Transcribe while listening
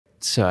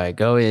So I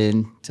go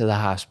in to the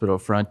hospital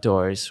front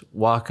doors,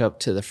 walk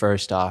up to the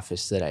first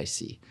office that I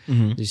see.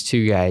 There's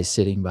two guys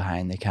sitting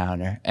behind the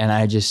counter, and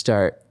I just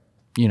start,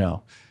 you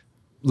know,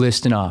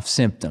 listing off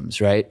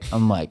symptoms, right?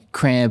 I'm like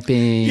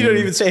cramping. You don't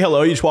even say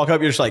hello. You just walk up.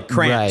 You're just like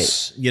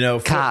cramps, you know,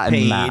 cotton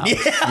pain.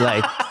 mouth,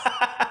 like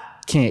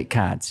can't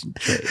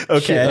concentrate. Okay.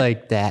 Shit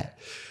like that.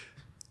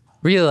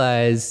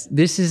 Realize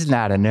this is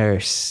not a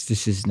nurse.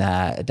 This is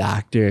not a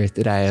doctor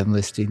that I am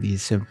listing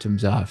these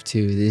symptoms off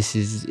to. This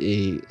is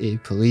a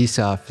police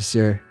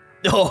officer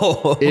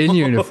in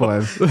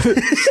uniform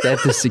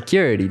at the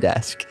security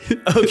desk.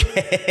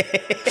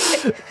 Okay.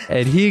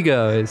 And he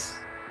goes,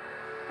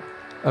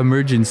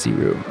 emergency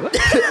room.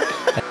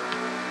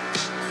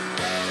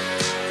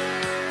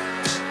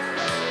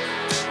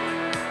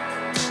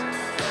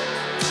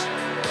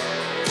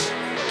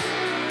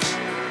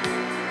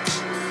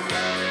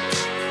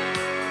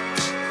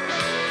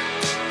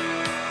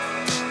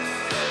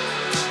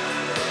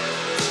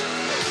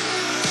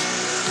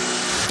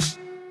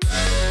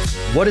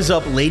 What is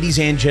up, ladies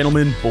and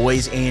gentlemen,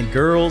 boys and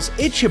girls?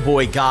 It's your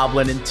boy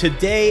Goblin, and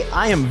today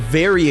I am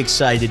very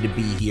excited to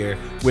be here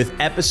with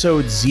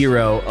episode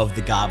 0 of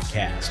the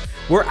Gobcast.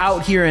 We're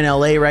out here in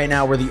LA right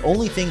now where the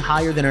only thing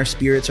higher than our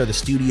spirits are the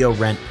studio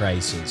rent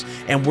prices,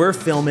 and we're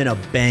filming a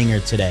banger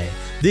today.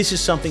 This is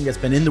something that's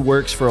been in the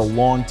works for a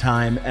long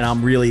time, and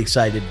I'm really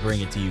excited to bring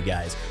it to you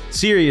guys.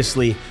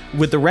 Seriously,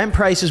 with the rent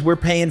prices we're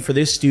paying for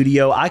this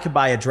studio, I could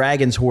buy a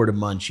dragon's hoard of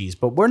munchies,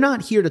 but we're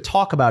not here to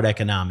talk about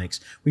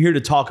economics. We're here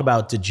to talk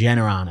about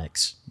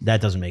degeneronics. That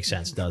doesn't make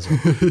sense, does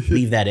it?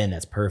 Leave that in.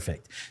 That's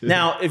perfect.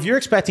 Now, if you're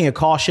expecting a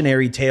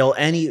cautionary tale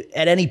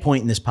at any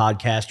point in this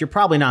podcast, you're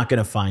probably not going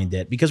to find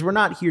it because we're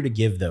not here to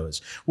give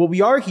those. What we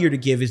are here to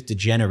give is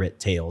degenerate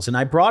tales. And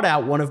I brought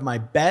out one of my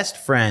best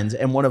friends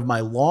and one of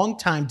my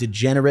longtime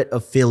degenerate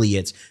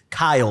affiliates,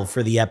 Kyle,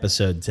 for the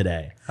episode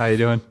today. How you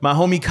doing? My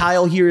homie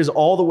Kyle here is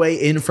all the way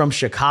in from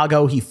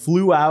Chicago. He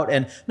flew out,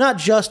 and not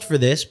just for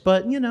this,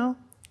 but, you know,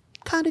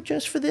 kind of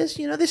just for this.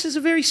 You know, this is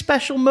a very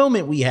special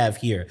moment we have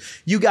here.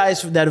 You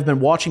guys that have been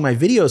watching my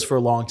videos for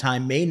a long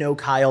time may know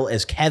Kyle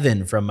as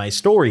Kevin from my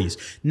stories.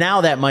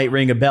 Now that might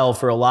ring a bell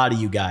for a lot of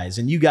you guys,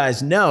 and you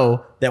guys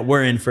know that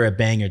we're in for a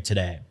banger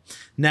today.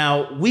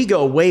 Now, we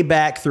go way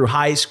back through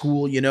high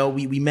school. You know,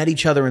 we met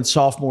each other in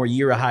sophomore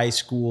year of high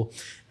school,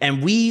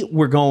 and we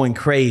were going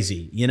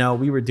crazy. You know,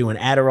 we were doing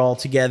Adderall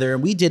together,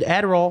 and we did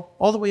Adderall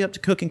all the way up to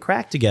cooking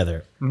crack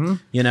together,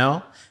 you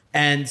know?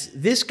 And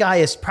this guy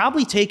has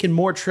probably taken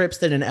more trips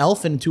than an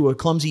elf into a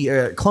clumsy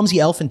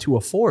elf into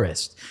a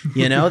forest.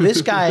 You know,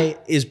 this guy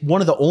is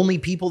one of the only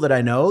people that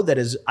I know that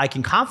is, I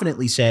can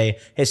confidently say,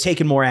 has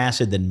taken more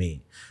acid than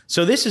me.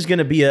 So this is going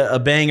to be a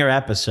banger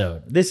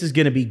episode. This is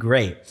going to be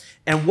great.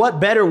 And what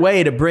better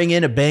way to bring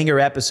in a banger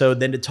episode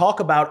than to talk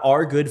about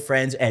our good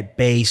friends at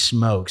Bay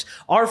Smokes.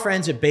 Our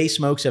friends at Bay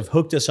Smokes have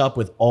hooked us up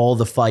with all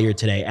the fire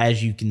today,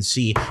 as you can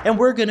see, and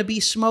we're going to be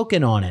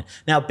smoking on it.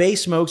 Now, Bay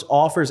Smokes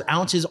offers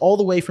ounces all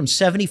the way from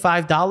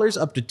 $75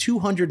 up to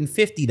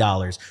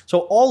 $250.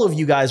 So all of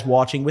you guys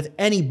watching with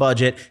any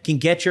budget can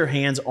get your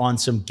hands on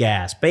some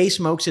gas. Bay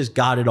Smokes has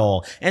got it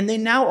all, and they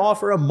now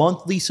offer a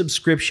monthly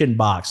subscription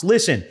box.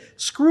 Listen,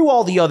 screw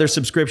all the other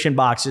subscription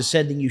boxes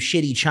sending you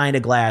shitty China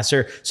glass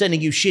or sending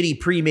you shitty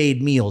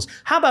pre-made meals.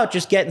 How about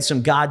just getting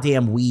some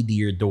goddamn weed to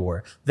your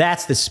door?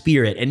 That's the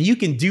spirit, and you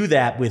can do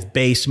that with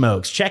Bay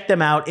Smokes. Check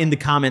them out in the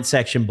comment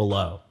section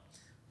below.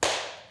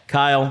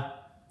 Kyle,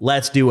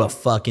 let's do a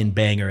fucking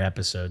banger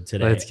episode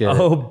today. Let's get it.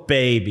 Oh,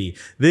 baby.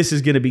 This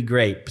is going to be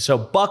great. So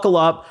buckle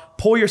up,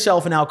 pour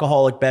yourself an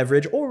alcoholic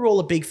beverage, or roll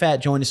a big fat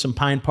joint of some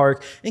Pine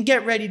Park, and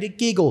get ready to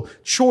giggle,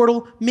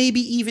 chortle, maybe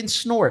even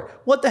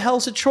snort. What the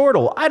hell's a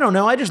chortle? I don't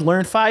know. I just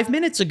learned 5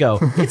 minutes ago.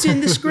 It's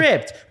in the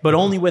script, but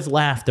only with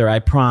laughter, I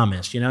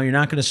promise. You know, you're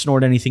not going to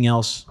snort anything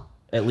else,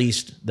 at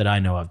least that I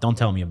know of. Don't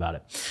tell me about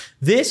it.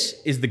 This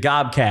is the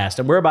Gobcast,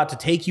 and we're about to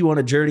take you on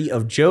a journey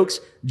of jokes,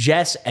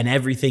 jest, and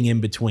everything in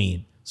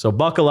between. So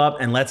buckle up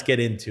and let's get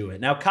into it.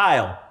 Now,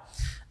 Kyle,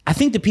 I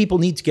think the people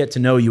need to get to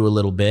know you a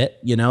little bit.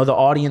 You know, the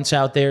audience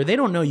out there, they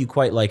don't know you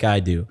quite like I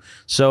do.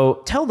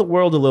 So tell the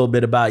world a little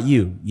bit about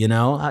you, you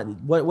know,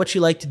 what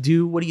you like to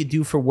do. What do you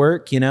do for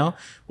work? You know,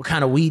 what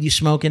kind of weed you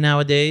smoking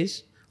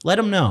nowadays? Let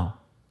them know.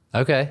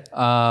 Okay.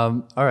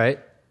 All right.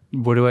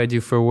 What do I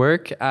do for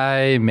work?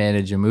 I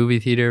manage a movie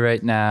theater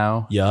right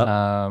now.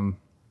 Yup.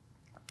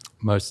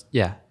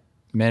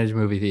 Manage a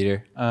movie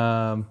theater.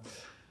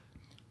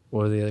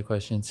 What were the other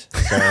questions?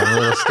 Sorry, I'm a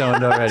little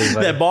stoned already.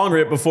 But that bong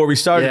rip before we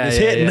started is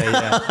hitting.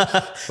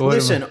 Yeah.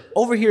 Listen,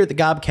 over here at the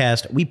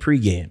Gobcast, we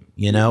pregame.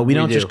 You know, we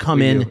don't just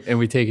come in. And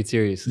we take it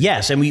seriously.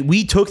 Yes, and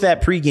we took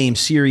that pregame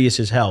serious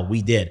as hell.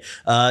 We did.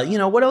 You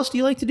know, what else do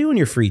you like to do in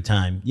your free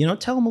time? You know,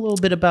 tell them a little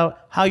bit about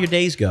how your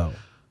days go.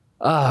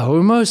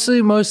 We're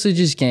mostly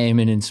just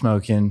gaming and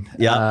smoking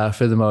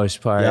for the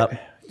most part.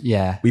 Yep.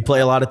 Yeah. We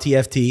play a lot of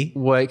TFT.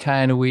 What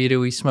kind of weed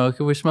are we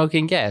smoking? We're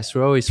smoking gas.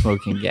 We're always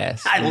smoking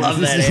gas. I love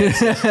that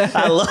answer.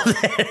 I love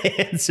that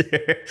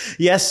answer.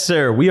 Yes,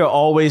 sir. We are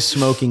always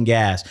smoking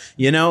gas.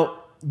 You know,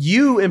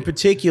 you in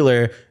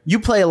particular, you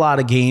play a lot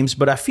of games,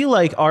 but I feel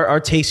like our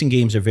tastes in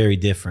games are very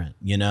different,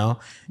 you know?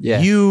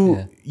 Yeah.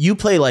 You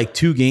play like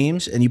 2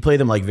 games and you play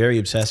them like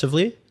very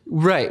obsessively.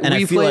 Right. And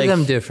we I feel play like,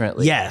 them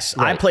differently. Yes.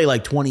 Right. I play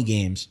like 20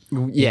 games.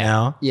 You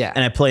know? Yeah.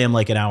 And I play them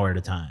like an hour at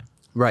a time.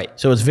 Right.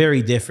 So it's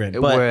very different.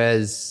 But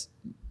whereas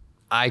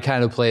I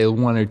kind of play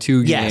 1 or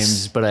 2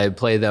 games, but I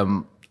play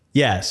them,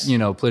 you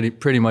know,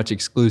 pretty much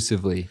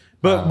exclusively.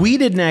 But we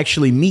didn't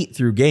actually meet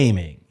through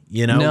gaming.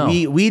 You know,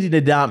 No. we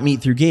did not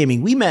meet through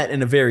gaming. We met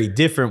in a very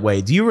different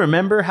way. Do you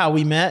remember how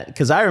we met?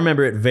 Because I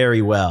remember it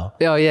very well.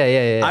 Oh,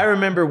 yeah. I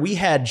remember we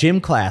had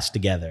gym class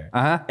together,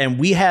 and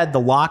we had the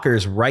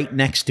lockers right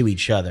next to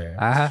each other.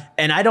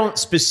 And I don't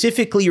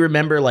specifically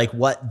remember like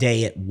what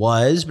day it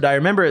was, but I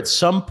remember at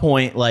some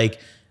point like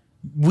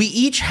we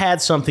each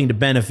had something to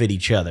benefit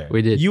each other.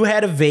 We did. You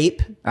had a vape,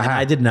 and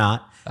I did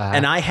not,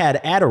 and I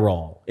had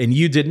Adderall, and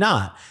you did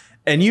not.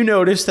 And you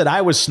noticed that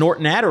I was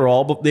snorting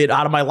Adderall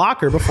out of my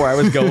locker before I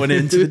was going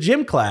into the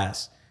gym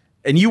class.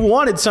 And you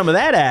wanted some of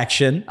that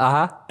action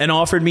and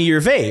offered me your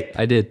vape.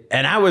 I did.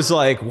 And I was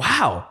like,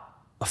 wow,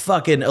 a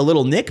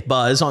little Nick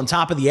Buzz on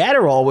top of the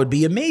Adderall would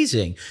be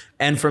amazing.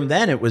 And from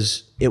then it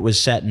was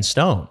set in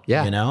stone.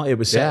 Yeah. You know, it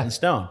was set in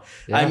stone.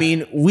 Yeah. I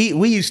mean,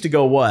 we used to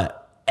go what?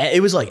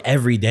 It was like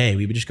every day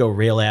we would just go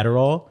real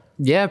Adderall.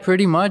 Yeah,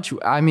 pretty much.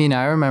 I mean,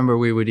 I remember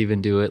we would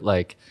even do it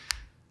like,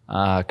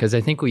 because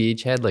I think we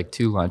each had like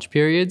 2 lunch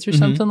periods or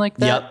something like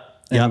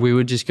that. And we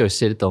would just go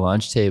sit at the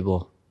lunch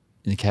table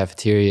in the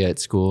cafeteria at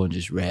school and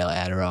just rail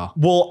Adderall.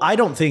 Well, I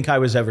don't think I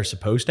was ever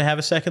supposed to have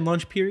a second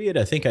lunch period.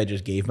 I think I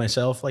just gave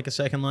myself like a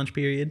second lunch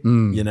period,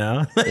 you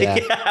know?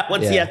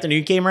 Once the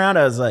afternoon came around,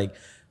 I was like,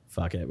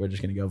 fuck it, we're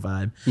just going to go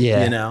vibe,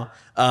 you know?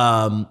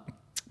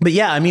 But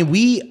yeah, I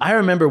mean, I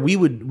remember we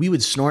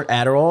would snort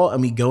Adderall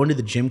and we'd go into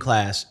the gym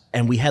class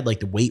and we had like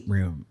the weight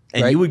room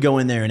and you would go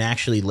in there and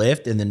actually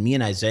lift. And then me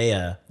and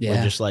Isaiah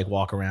would just like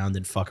walk around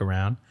and fuck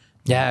around.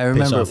 Yeah, I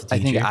remember. I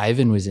think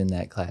Ivan was in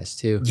that class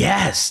too.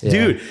 Yes,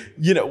 dude.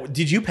 You know,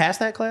 did you pass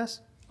that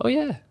class? Oh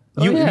yeah.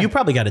 You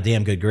probably got a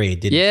damn good grade,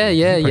 didn't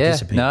you? Yeah.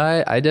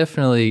 No, I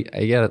definitely,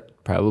 I got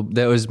probably,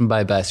 that was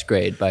my best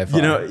grade by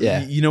far.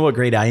 You know what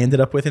grade I ended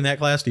up with in that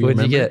class? Do you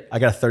remember? What'd you get? I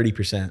got a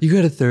 30%. You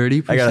got a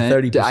 30%? I got a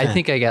 30%. I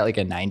think I got like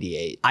a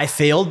 98. I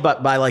failed,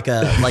 but by like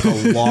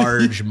a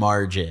large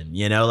margin,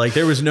 you know, like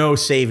there was no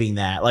saving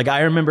that. Like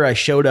I remember I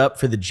showed up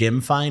for the gym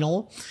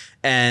final.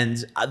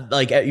 And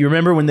like, you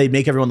remember when they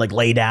make everyone like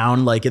lay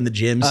down like in the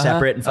gym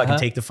separate and fucking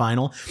take the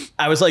final?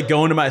 I was like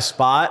going to my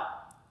spot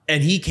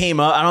and he came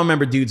up. I don't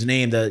remember dude's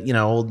name, the, you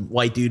know, old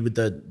white dude with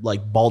the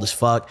like bald as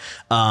fuck.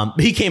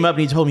 He came up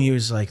and he told me, he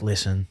was like,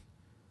 listen,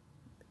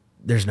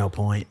 there's no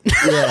point.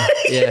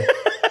 Yeah.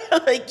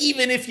 Like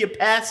even if you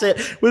pass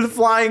it with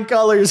flying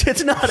colors,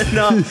 it's not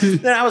enough.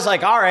 Then I was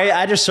like, all right,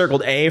 I just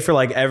circled A for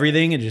like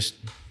everything and just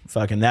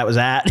fucking, that was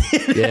that.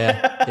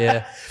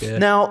 Yeah.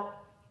 Now,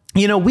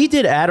 you know, we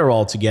did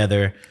Adderall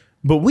together,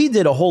 but we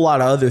did a whole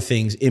lot of other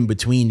things in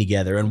between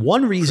together. And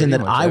one reason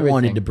that I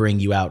wanted to bring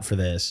you out for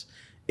this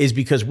is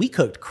because we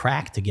cooked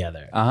crack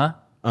together.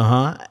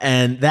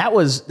 And that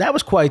was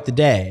quite the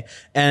day.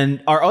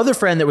 And our other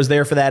friend that was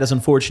there for that is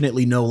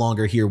unfortunately no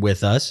longer here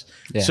with us.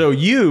 Yeah. So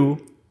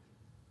you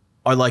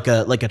are like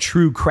a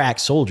true crack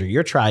soldier.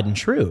 You're tried and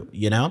true,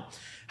 you know?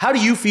 How do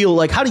you feel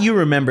like, how do you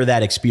remember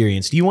that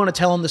experience? Do you want to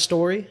tell him the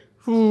story?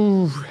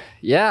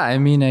 Yeah, I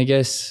mean, I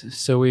guess,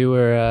 so we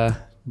were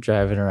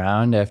driving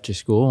around after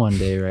school one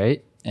day,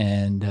 right?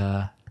 And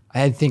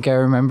I think I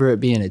remember it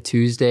being a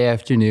Tuesday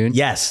afternoon.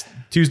 Yes,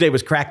 Tuesday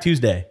was Crack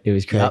Tuesday. It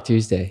was Crack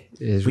Tuesday.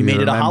 We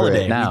made it a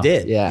holiday. We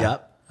did. Yeah.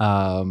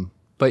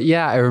 But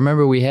yeah, I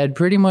remember we had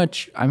pretty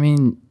much, I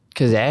mean,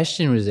 because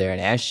Ashton was there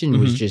and Ashton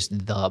was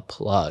just the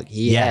plug.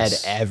 He had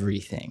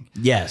everything.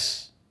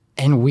 Yes.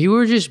 And we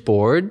were just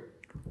bored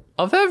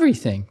of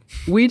everything.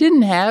 We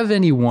didn't have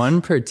any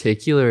one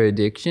particular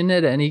addiction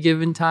at any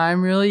given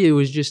time, really. It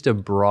was just a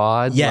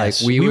broad, like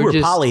we were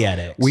just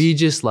polyaddicts. We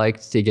just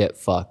liked to get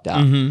fucked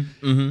up.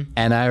 And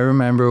I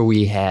remember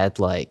we had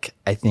like,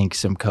 I think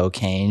some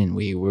cocaine and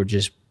we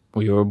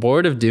were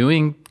bored of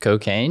doing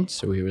cocaine.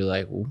 So we were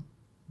like, well,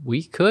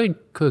 we could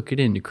cook it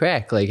into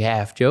crack, like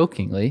half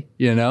jokingly,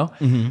 you know?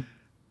 And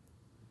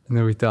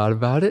then we thought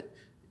about it.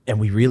 And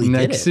we really did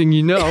it. Next thing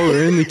you know,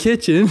 we're in the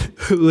kitchen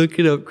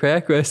looking up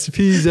crack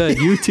recipes on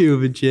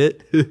YouTube and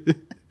shit.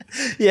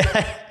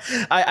 Yeah.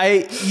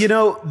 I you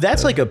know,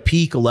 that's like a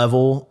peak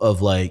level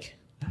of like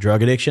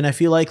drug addiction, I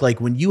feel like.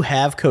 Like when you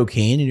have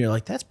cocaine and you're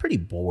like, that's pretty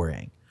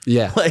boring.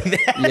 Yeah. Like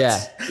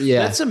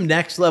that's some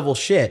next level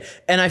shit.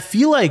 And I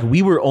feel like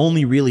we were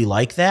only really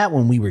like that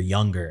when we were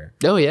younger.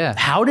 Oh, yeah.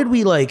 How did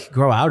we like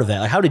grow out of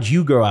that? Like how did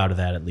you grow out of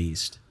that at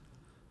least?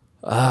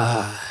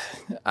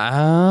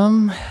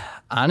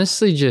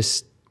 Honestly,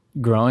 just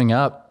growing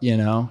up, you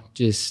know,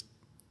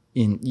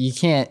 you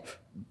can't,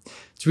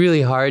 it's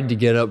really hard to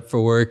get up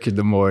for work in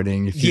the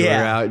morning if you're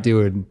out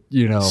doing,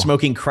 you know.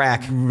 Smoking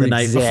crack the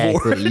night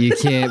before. You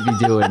can't be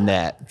doing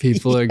that.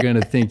 People are going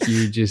to think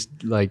you just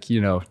like, you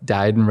know,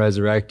 died and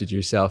resurrected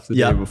yourself the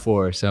day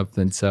before or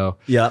something. So,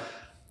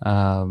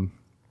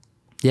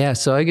 Yeah,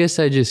 so I guess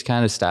I just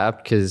kind of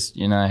stopped because,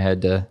 I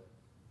had to,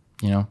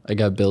 I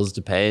got bills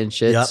to pay and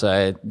shit. Yep. So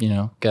I,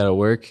 got to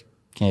work.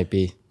 Can't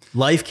be.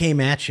 Life came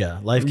at you.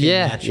 Life came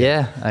at you.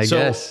 Yeah, I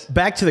guess.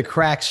 Back to the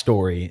crack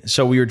story.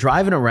 So we were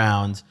driving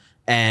around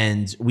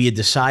and we had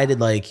decided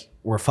like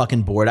we're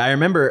fucking bored. I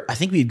remember, I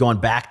think we had gone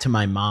back to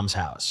my mom's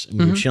house and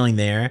we were chilling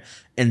there.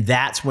 And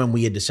that's when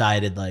we had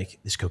decided like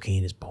this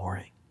cocaine is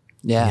boring.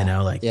 Yeah.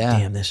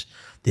 Damn, this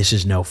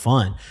is no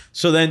fun.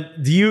 So then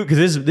because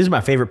this is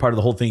my favorite part of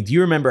the whole thing. Do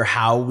you remember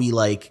how we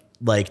like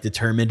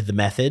determined the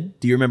method?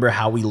 Do you remember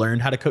how we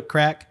learned how to cook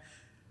crack?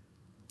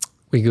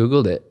 We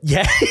Googled it.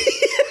 Yeah.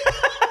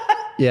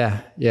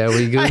 Yeah,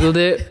 we Googled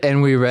it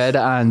and we read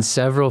on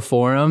several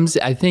forums.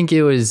 I think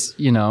it was,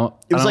 I don't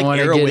like want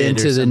to get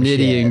into the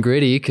nitty and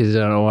gritty because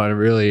I don't want to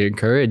really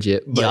encourage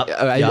it. But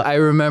I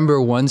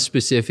remember one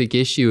specific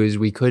issue is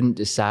we couldn't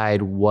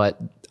decide what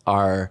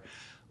our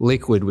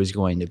liquid was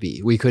going to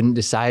be. We couldn't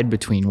decide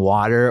between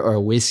water or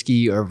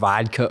whiskey or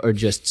vodka or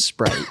just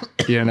Sprite,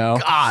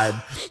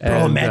 God,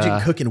 bro, imagine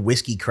cooking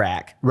whiskey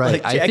crack.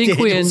 Right. Like I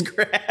think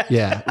crack.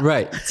 Yeah,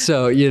 right.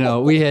 So,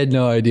 we had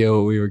no idea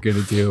what we were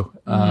going to do.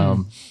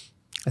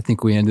 I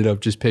think we ended up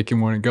just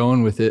picking one and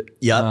going with it.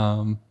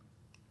 Yep.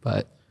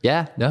 But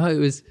yeah, no, it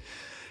was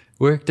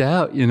worked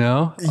out,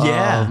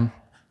 Yeah.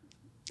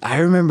 I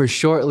remember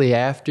shortly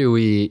after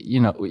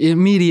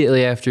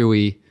immediately after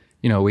we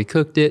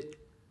cooked it,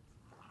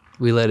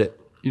 we let it,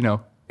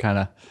 kind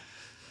of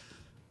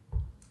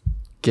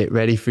get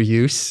ready for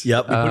use.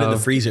 Yep, we put it in the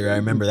freezer. I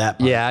remember that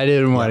part. Yeah, I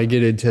didn't want to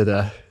get into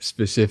the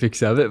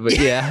specifics of it, but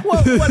yeah.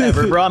 Well,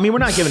 whatever, bro. I mean, we're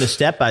not giving a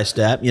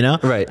step-by-step,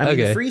 Right, I mean,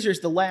 okay. the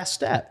freezer's the last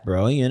step,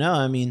 bro,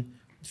 I mean,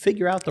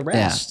 figure out the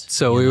rest. Yeah,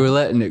 so we were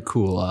letting it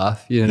cool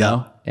off,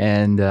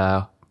 and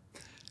I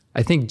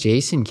think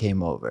Jason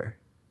came over.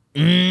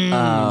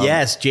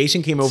 Yes,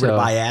 Jason came over to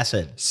buy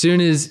acid.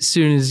 Soon as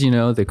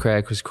the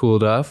crack was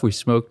cooled off, we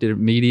smoked it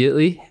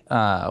immediately.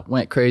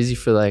 Went crazy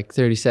for like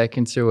 30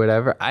 seconds or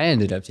whatever. I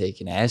ended up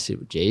taking acid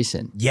with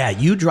Jason. Yeah,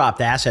 you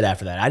dropped acid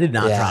after that. I did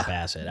not drop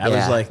acid. I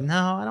was like,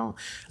 no,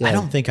 I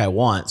don't think I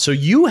want. So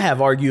you have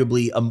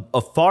arguably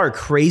a far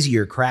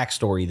crazier crack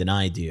story than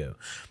I do,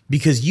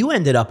 because you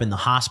ended up in the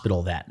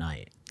hospital that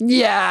night.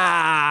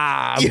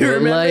 Yeah, you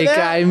remember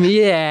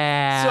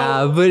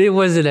that? But it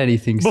wasn't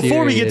anything serious.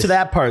 Before we get to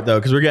that part, though,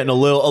 because we're getting a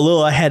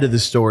little ahead of the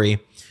story,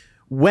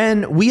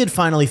 when we had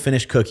finally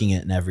finished cooking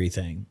it and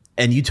everything,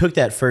 and you took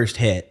that first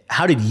hit,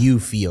 how did you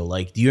feel?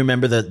 Like, do you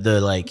remember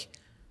the like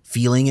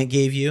feeling it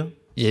gave you?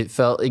 It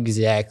felt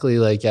exactly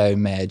like I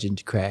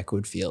imagined crack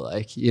would feel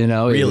like.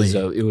 Really?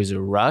 It was a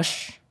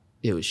rush.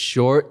 It was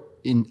short,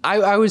 and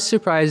I was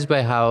surprised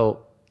by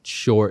how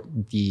short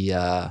the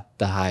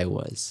high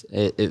was.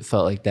 It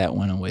felt like that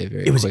went away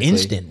very quickly. It was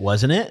instant,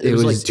 wasn't it? It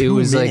was like 2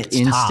 minutes like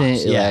instant.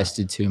 tops. It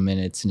lasted 2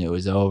 minutes and it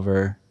was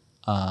over.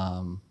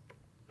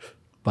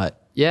 But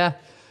yeah.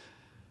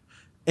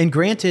 And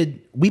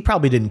granted, we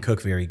probably didn't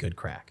cook very good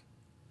crack.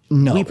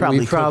 No, we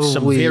probably cooked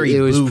some very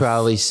it was boof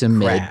probably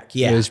some crack. mid.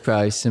 Yeah. It was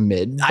probably some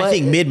mid. I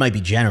think mid might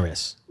be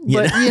generous.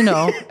 But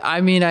I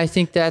mean, I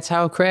think that's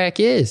how crack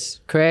is.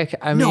 Crack,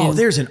 no,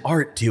 there's an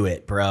art to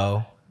it,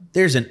 bro.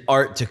 There's an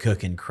art to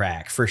cooking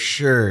crack for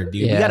sure, dude.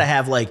 Yeah. We got to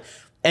have like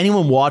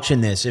anyone watching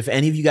this. If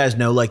any of you guys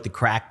know like the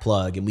crack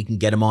plug and we can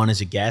get him on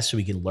as a guest so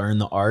we can learn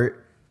the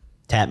art,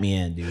 tap me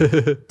in,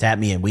 dude. Tap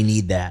me in. We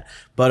need that.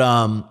 But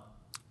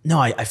no,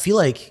 I feel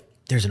like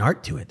there's an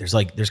art to it. There's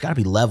got to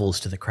be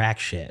levels to the crack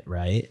shit,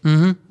 right?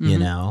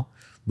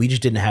 We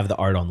just didn't have the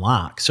art on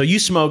lock. So you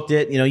smoked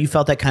it. You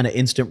felt that kind of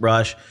instant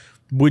rush.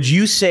 Would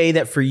you say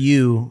that for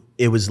you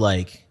it was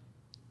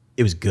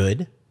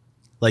good?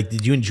 Like,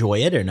 did you enjoy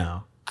it or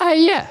no?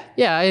 Yeah,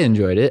 I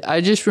enjoyed it. I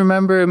just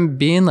remember him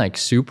being like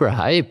super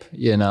hype,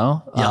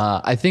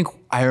 I think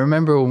I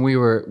remember when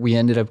we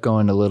ended up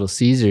going to Little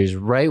Caesars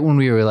right when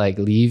we were like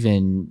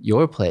leaving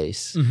your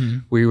place.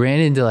 We ran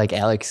into like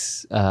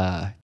Alex.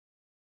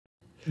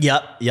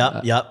 Yep.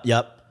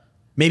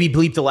 Maybe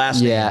bleep the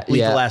last name.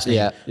 Bleep the last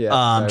name.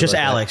 Yeah. Just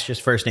Alex,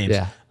 just first names.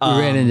 Yeah. We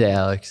ran into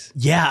Alex.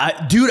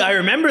 Yeah, dude, I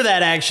remember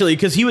that actually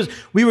because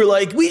we were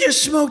like, we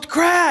just smoked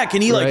crack,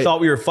 and he like thought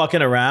we were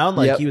fucking around.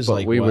 Like he was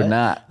like, we what? were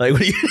not. Like,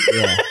 what are you?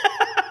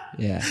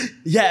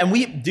 Yeah.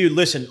 And dude,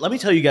 listen, let me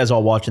tell you guys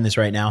all watching this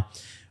right now.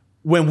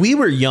 When we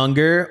were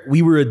younger,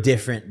 we were a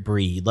different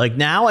breed. Like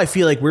now I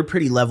feel like we're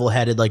pretty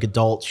level-headed like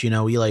adults,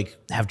 we like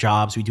have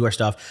jobs, we do our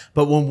stuff.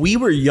 But when we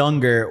were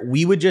younger,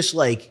 we would just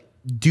like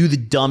do the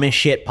dumbest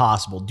shit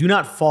possible. Do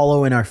not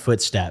follow in our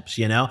footsteps,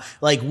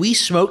 Like we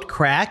smoked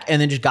crack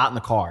and then just got in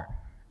the car.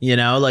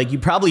 Like you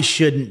probably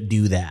shouldn't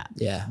do that.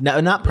 Yeah.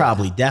 No, not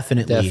probably.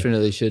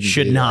 Definitely shouldn't.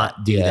 Should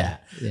not do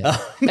that. Yeah.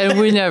 And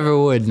we never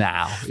would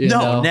now.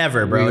 No,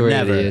 never, bro. We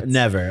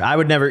Never. I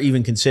would never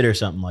even consider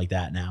something like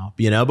that now.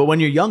 But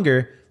when you're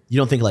younger, you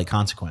don't think like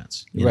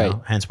consequence. You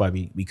know? Hence why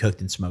we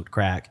cooked and smoked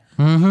crack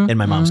in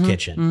my mom's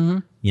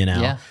kitchen.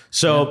 Yeah.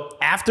 So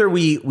after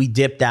we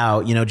dipped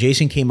out,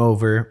 Jason came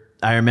over.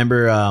 I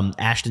remember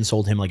Ashton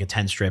sold him like a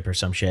 10 strip or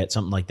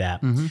something like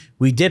that.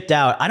 We dipped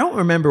out. I don't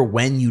remember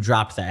when you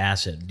dropped the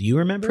acid. Do you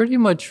remember? Pretty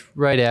much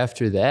right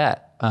after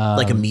that.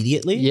 Like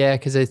immediately? Yeah,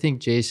 because I think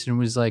Jason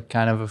was like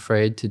kind of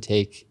afraid to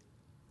take,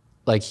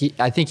 like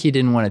I think he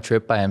didn't want to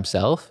trip by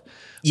himself.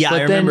 Yeah, but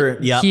I remember.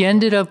 Yeah, he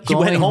ended up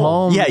going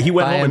home. Yeah, he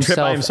went by home and tripped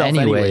by himself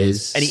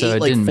anyways. And he so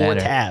ate like 4 matter.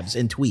 tabs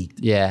and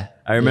tweaked. Yeah,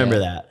 I remember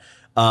that.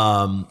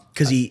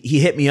 Because he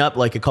hit me up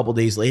like a couple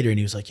days later and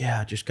he was like, "Yeah,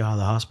 I just got out of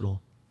the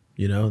hospital.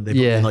 You know, they put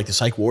me in like the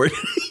psych ward."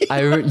 I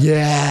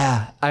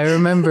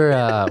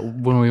remember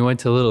when we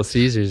went to Little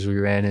Caesars, we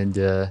ran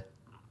into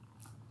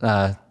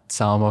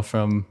Salma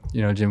from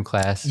gym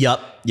class. Yep.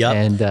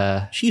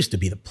 And she used to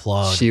be the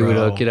plug. She would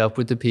hook it up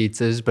with the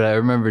pizzas, but I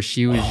remember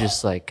she was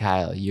just like,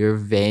 "Kyle, your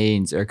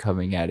veins are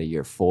coming out of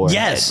your forehead."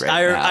 Yes,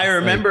 right now. I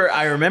remember. Like,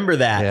 I remember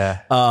that.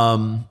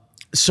 Yeah.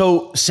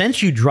 So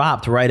since you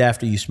dropped right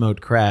after you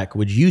smoked crack,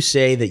 would you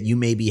say that you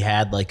maybe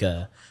had like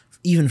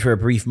even for a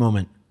brief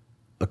moment,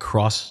 a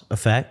cross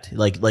effect?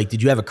 Like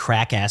did you have a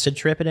crack acid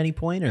trip at any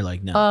point, or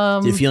like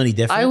no? Did it feel any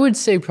different? I would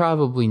say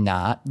probably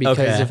not,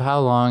 because of how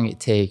long it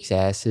takes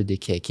acid to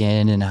kick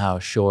in and how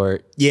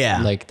short,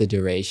 like the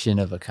duration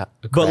of a crack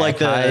but like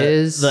high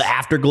is. The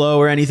afterglow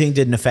or anything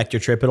didn't affect your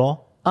trip at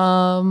all.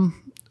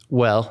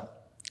 Well,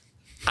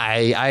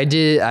 I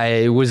did.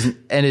 I was,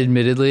 and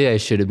admittedly, I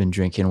should have been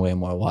drinking way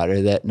more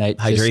water that night.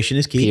 Hydration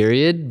is key.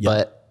 Period. Yep.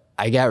 But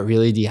I got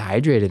really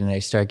dehydrated and I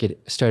started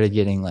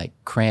getting like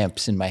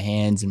cramps in my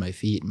hands and my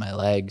feet and my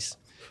legs.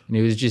 And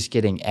it was just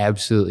getting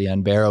absolutely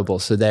unbearable.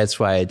 So that's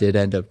why I did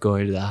end up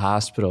going to the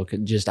hospital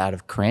just out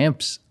of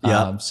cramps.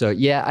 So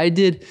yeah, I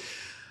did.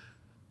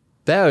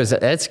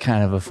 That's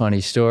kind of a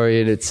funny story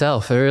in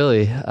itself,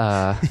 really.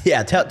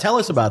 Yeah, tell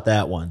us about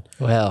that one.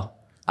 Well,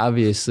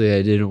 obviously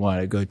I didn't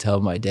want to go tell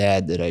my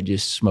dad that I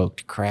just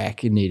smoked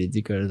crack and needed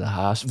to go to the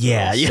hospital.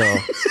 Yeah.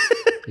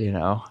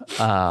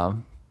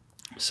 So,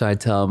 so I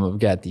tell him I've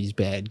got these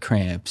bad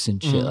cramps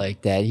and shit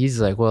like that. He's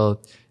like,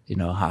 "Well,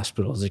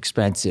 hospital's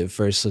expensive.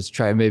 First, let's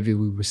try maybe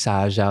we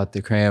massage out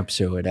the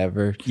cramps or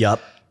whatever."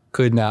 Yep.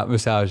 Could not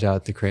massage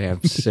out the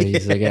cramps. So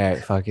he's like, "All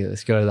right, fuck it.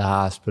 Let's go to the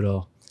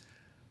hospital."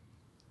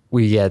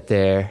 We get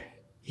there.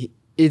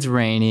 It's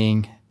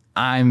raining.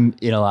 I'm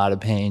in a lot of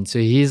pain. So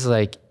he's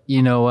like,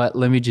 "You know what?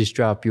 Let me just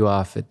drop you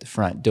off at the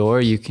front door.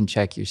 You can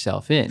check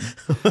yourself in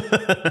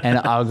and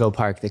I'll go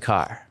park the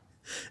car."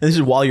 And this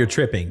is while you're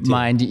tripping,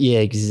 too. Yeah,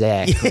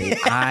 exactly.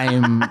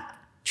 I'm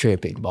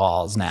tripping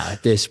balls now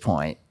at this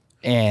point.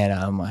 And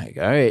I'm like,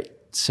 all right.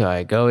 So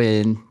I go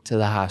in to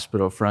the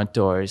hospital front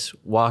doors,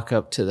 walk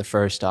up to the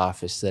first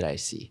office that I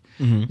see.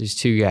 There's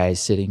 2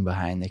 guys sitting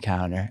behind the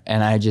counter.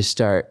 And I just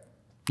start,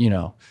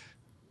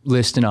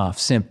 listing off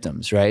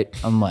symptoms, right?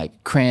 I'm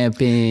like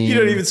cramping. You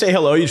don't even say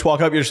hello. You just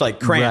walk up. You're just like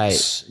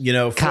cramps,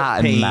 right.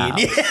 Cotton pain.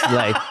 mouth,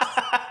 like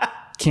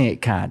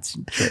can't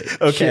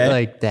concentrate. Okay. Shit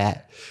like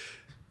that.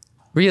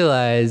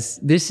 Realize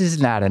this is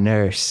not a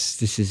nurse.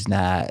 This is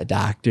not a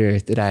doctor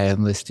that I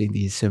am listing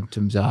these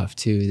symptoms off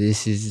to.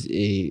 This is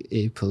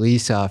a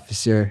police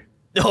officer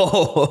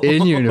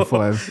in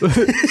uniform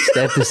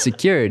at the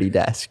security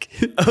desk.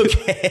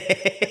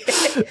 Okay.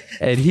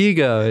 And he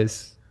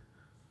goes,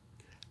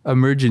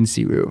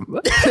 "Emergency room."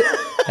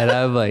 And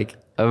I'm like,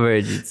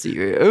 "Emergency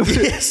room."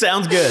 Yeah,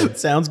 sounds good.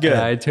 Sounds good.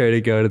 And I turn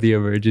to go to the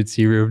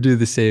emergency room, do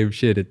the same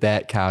shit at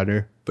that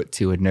counter, but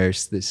to a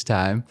nurse this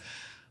time.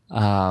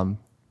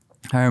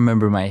 I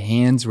remember my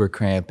hands were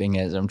cramping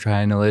as I'm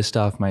trying to list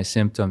off my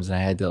symptoms, and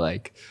I had to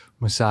like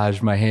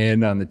massage my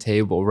hand on the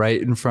table right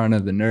in front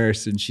of the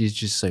nurse, and she's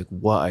just like,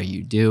 "What are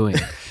you doing?"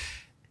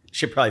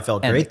 She probably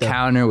felt and great. The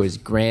counter was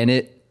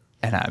granite,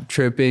 and I'm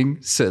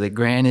tripping, so the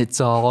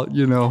granite's all,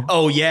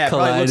 Oh yeah, it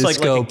probably looks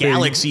like a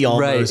galaxy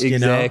almost. Right,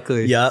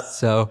 exactly. Yep.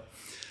 So,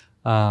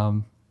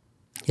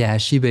 yeah,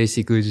 she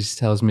basically just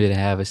tells me to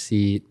have a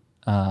seat.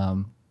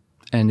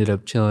 Ended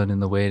up chilling in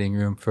the waiting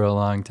room for a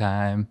long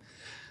time.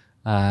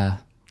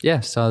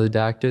 Saw the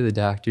doctor. The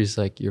doctor's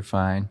like, "You're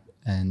fine,"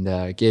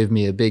 and gave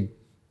me a big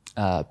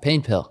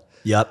pain pill.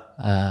 Yep.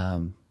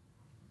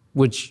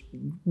 Which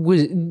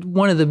was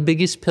one of the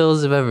biggest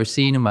pills I've ever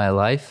seen in my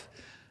life.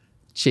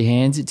 She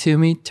hands it to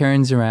me,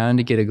 turns around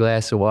to get a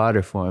glass of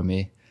water for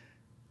me,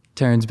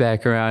 turns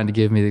back around to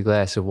give me the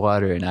glass of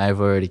water, and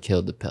I've already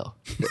killed the pill.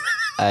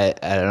 I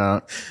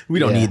don't. We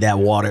don't need that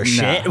water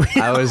shit.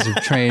 I was a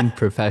trained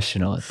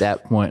professional at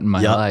that point in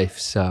my life,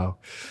 so.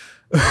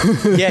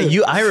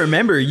 Yeah, I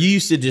remember you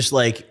used to just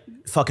like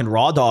fucking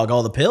raw dog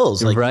all the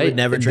pills. Like, you would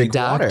never drink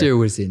water. The doctor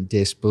was in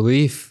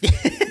disbelief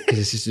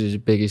because this is the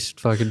biggest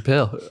fucking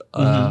pill.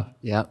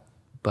 Yeah,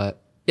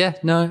 but yeah,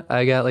 no,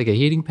 I got like a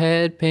heating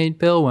pad, pain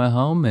pill, went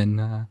home,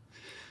 and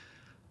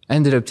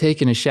ended up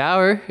taking a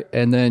shower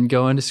and then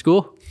going to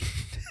school.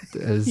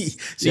 So you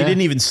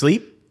didn't even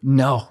sleep?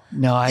 No,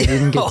 I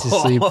didn't get to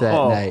sleep that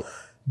night.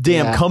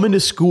 Damn, coming to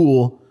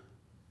school,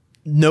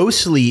 no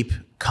sleep,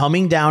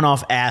 coming down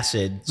off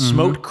acid,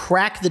 smoked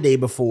crack the day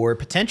before,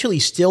 potentially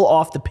still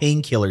off the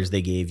painkillers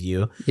they gave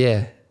you.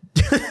 Yeah.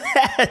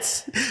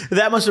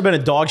 That must have been a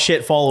dog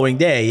shit following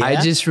day. Yeah?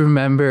 I just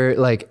remember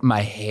like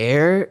my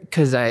hair,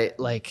 because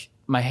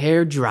my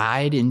hair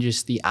dried in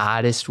just the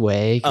oddest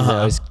way because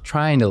I was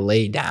trying to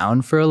lay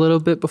down for a little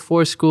bit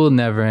before school.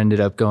 Never ended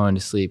up going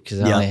to sleep because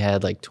I only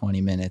had like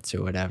 20 minutes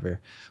or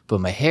whatever.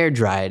 But my hair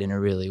dried in a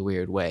really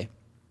weird way.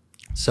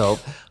 So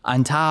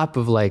on top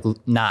of like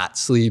not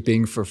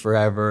sleeping for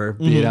forever,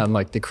 being on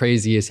like the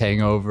craziest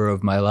hangover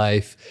of my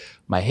life,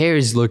 my hair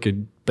is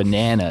looking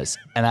bananas.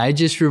 And I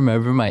just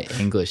remember my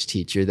English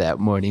teacher that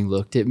morning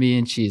looked at me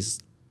and she's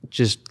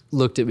just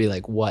looked at me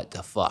like, what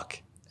the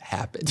fuck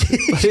happened?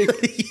 Like,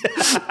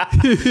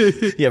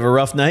 you have a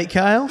rough night,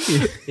 Kyle?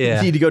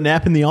 You need to go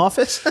nap in the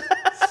office?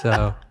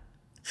 So,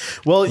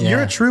 well,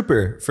 you're a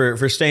trooper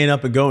for staying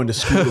up and going to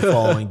school the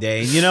following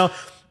day. And, you know,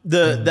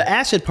 the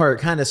acid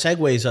part kind of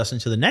segues us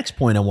into the next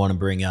point I want to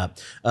bring up,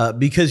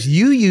 because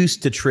you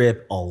used to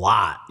trip a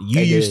lot.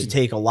 You used to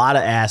take a lot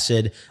of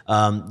acid.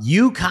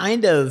 You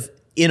kind of,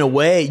 in a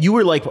way, you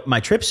were like my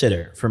trip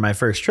sitter for my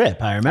first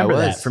trip. I remember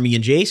that for me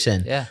and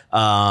Jason. Yeah.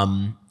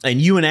 And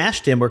you and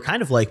Ashton were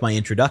kind of like my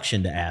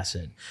introduction to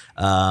acid.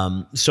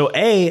 So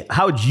A,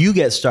 how'd you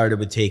get started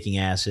with taking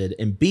acid?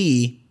 And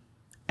B,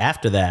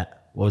 after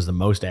that, what was the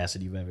most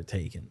acid you've ever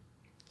taken?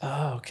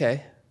 Oh,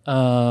 okay.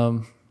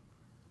 All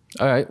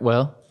right.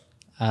 Well,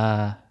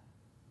 how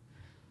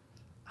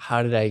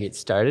did I get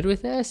started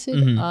with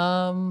acid?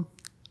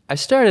 I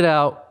started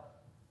out.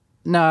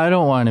 No, I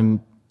don't want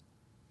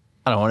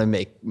to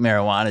make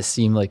marijuana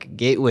seem like a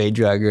gateway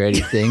drug or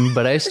anything.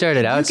 But I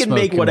started out. You can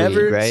make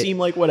whatever seem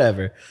like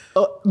whatever.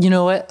 Oh, you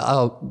know what?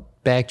 I'll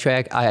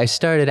backtrack. I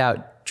started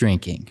out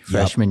drinking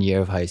freshman year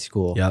of high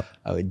school.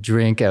 I would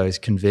drink. I was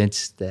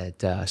convinced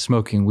that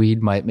smoking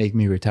weed might make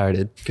me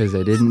retarded because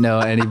I didn't know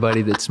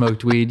anybody that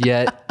smoked weed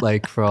yet,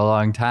 like for a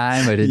long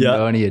time. I didn't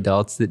know any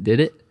adults that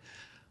did it,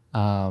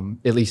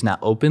 at least not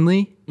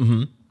openly.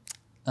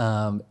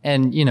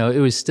 And, you know, it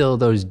was still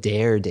those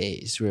dare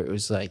days where it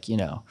was like, you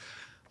know,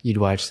 you'd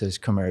watch those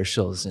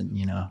commercials and,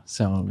 you know,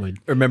 someone would.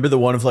 Remember the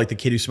one of like the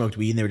kid who smoked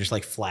weed and they were just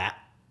like flat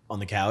on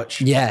the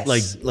couch? Yes.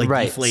 Like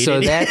right. deflated. So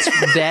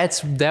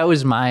that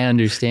was my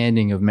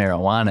understanding of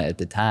marijuana at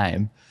the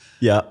time.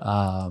 Yeah.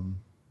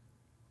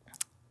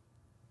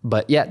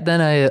 But yeah, then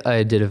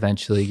I did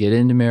eventually get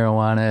into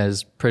marijuana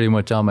as pretty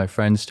much all my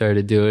friends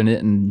started doing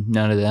it and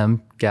none of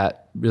them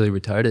got really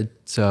retarded.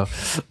 So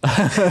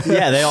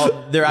yeah,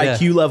 their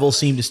IQ levels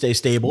seem to stay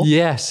stable.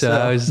 Yeah. So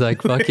I was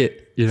like, fuck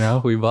it. You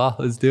know,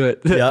 let's do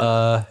it.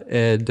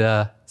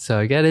 So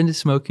I got into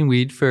smoking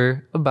weed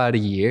for about a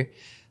year.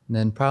 And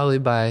then probably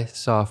by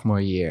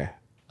sophomore year,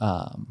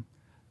 I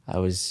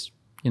was,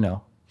 you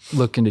know,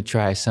 looking to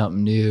try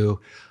something new.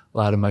 A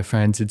lot of my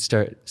friends had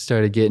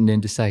started getting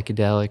into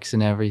psychedelics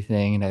and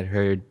everything. And I'd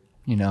heard,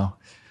 you know,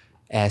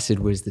 acid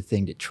was the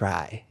thing to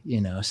try,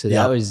 you know. So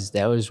that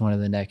was one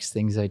of the next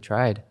things I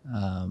tried.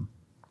 I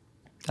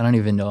don't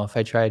even know if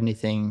I tried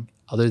anything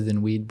other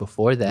than weed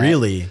before that.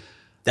 Really?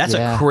 That's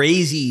a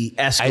crazy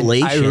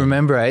escalation. I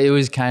remember it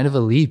was kind of a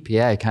leap.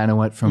 Yeah, I kind of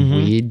went from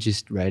weed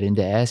just right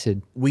into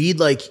acid. Weed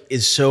like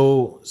is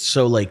so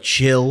like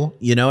chill,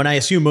 you know, and I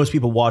assume most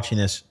people watching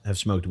this have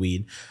smoked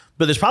weed,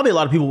 but there's probably a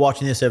lot of people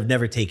watching this that have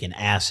never taken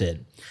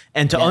acid.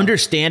 And to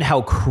understand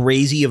how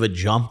crazy of a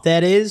jump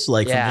that is,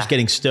 like from just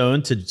getting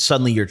stoned to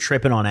suddenly you're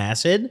tripping on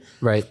acid.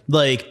 Right.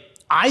 Like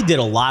I did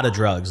a lot of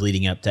drugs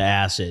leading up to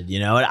acid, you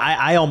know, and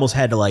I almost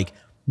had to like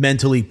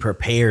mentally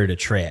prepare to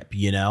trip,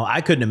 you know.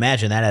 I couldn't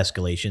imagine that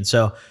escalation.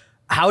 So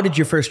how did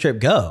your first trip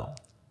go?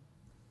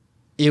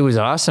 It was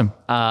awesome.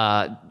 So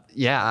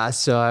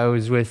I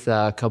was with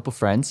a couple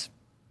friends,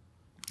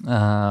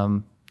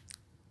 2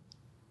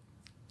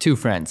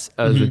 friends.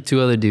 I was with 2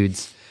 other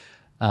dudes.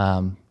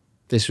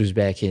 This was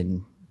back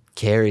in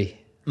Cary.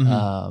 Me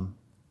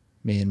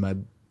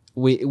and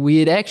we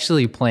had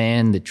actually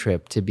planned the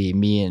trip to be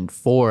me and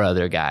 4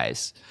 other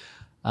guys,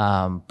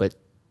 but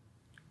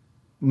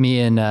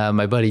me and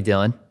my buddy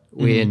Dylan,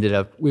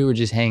 we were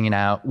just hanging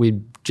out.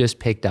 We'd just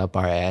picked up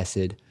our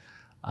acid.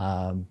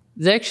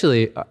 It's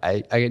actually,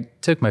 I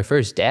took my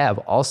first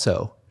dab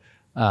also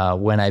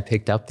when I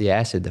picked up the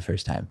acid the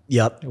first time.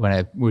 Yep. When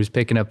I was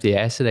picking up the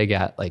acid, I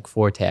got like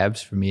 4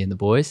 tabs for me and the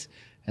boys.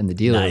 And the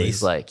dealer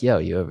was like, yo,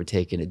 you ever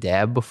taken a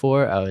dab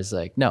before? I was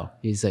like, no.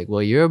 He's like,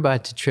 well, you're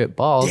about to trip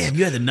balls. Damn,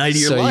 you had the night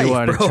of your life, So you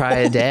want bro. to try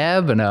a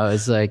dab? And I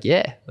was like,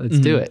 yeah, let's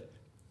do it.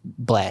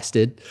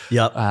 Blasted.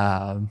 Yep.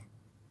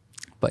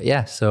 But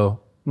yeah, so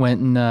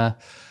went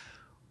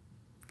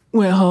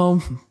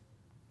home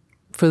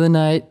for the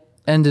night.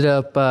 Ended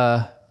up,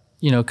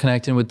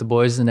 connecting with the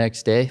boys the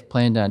next day.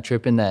 Planned on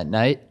tripping that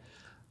night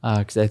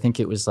because I think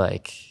it was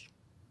like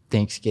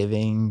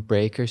Thanksgiving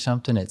break or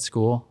something at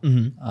school.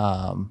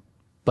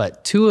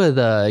 But 2 of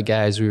the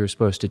guys we were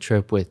supposed to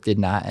trip with did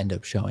not end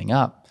up showing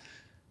up.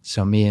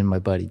 So me and my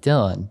buddy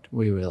Dylan,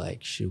 we were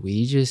like, should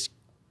we just,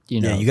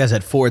 you guys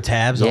had 4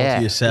 tabs all to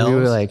yourselves. We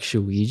were like,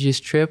 should we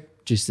just trip?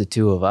 Just the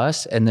 2 of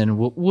us, and then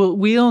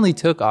we only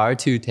took our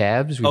 2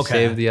 tabs. We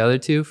saved the other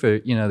 2 for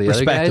the other guys.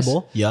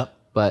 Respectable. Yep.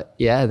 But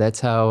yeah, that's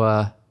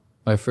how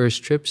my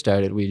first trip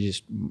started.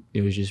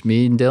 It was just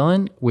me and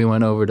Dylan. We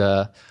went over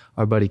to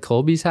our buddy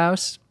Colby's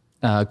house.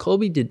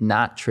 Colby did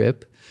not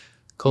trip.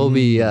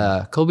 Colby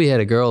had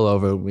a girl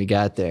over when we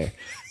got there.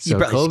 So you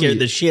probably scared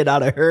the shit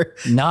out of her.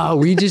 No,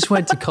 we just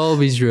went to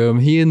Colby's room.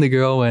 He and the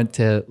girl went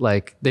to,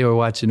 like, they were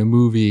watching a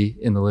movie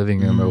in the living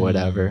room or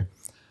whatever.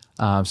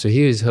 So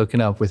he was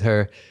hooking up with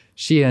her.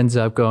 She ends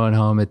up going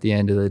home at the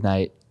end of the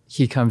night.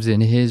 He comes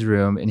in his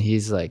room and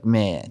he's like,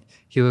 man,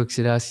 he looks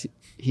at us.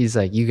 He's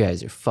like, you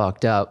guys are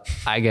fucked up.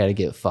 I got to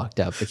get fucked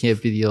up. I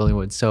can't be the only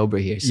one sober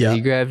here. So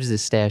he grabs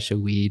this stash of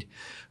weed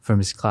from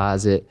his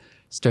closet,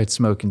 starts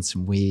smoking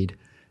some weed.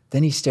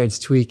 Then he starts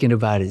tweaking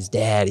about his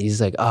dad. He's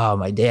like, oh,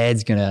 my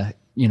dad's going to,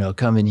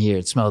 come in here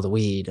and smell the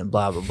weed and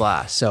blah, blah,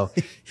 blah. So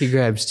he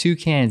grabs 2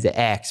 cans of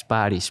Axe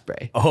body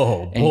spray.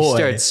 Oh, boy. And he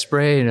starts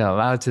spraying them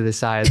out to the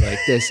side like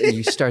this. And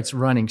he starts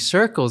running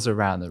circles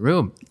around the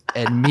room.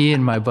 And me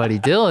and my buddy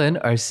Dylan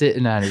are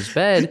sitting on his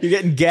bed. You're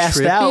getting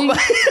gassed out.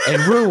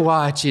 And we're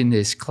watching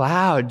this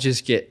cloud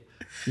just get,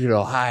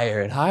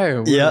 higher and higher.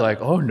 And we're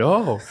like, oh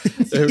no.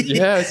 So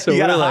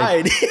we're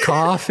like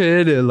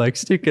coughing and like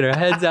sticking our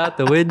heads out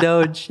the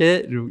window and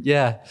shit.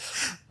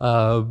 And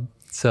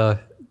so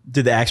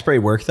did the Axe spray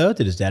work though?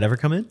 Did his dad ever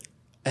come in?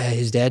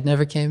 His dad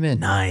never came in.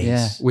 Nice.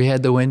 Yeah. We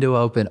had the window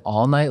open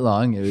all night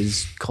long. It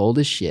was cold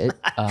as shit.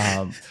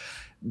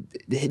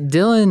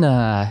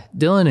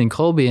 Dylan and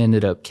Colby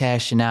ended up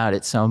cashing out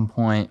at some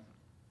point.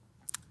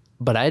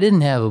 But I didn't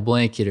have a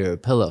blanket or a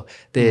pillow.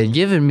 They had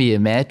given me a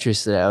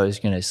mattress that I was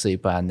going to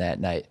sleep on that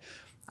night.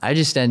 I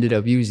just ended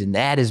up using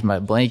that as my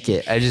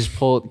blanket. I just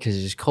pulled, because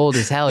it was cold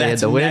as hell. I had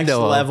the window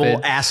next level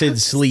open.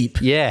 Acid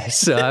sleep. Yeah,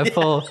 so I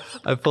pull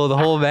the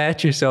whole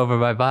mattress over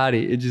my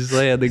body and just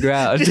lay on the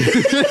ground.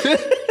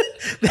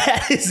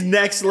 That is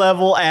next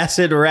level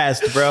acid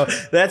rest, bro.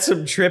 That's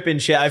some tripping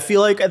shit. I feel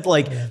like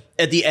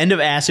at the end of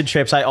acid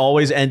trips, I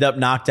always end up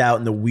knocked out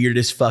in the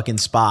weirdest fucking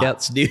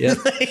spots, dude. Yep.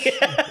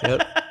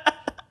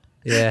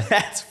 Yeah,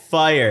 that's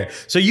fire.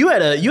 So you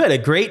had a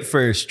great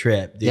first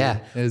trip, dude. Yeah,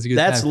 it was a good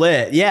That's time.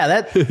 lit.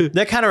 Yeah,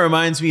 that kind of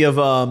reminds me of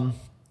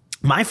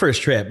my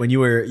first trip when you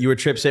were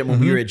trip sitting when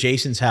we were at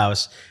Jason's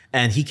house,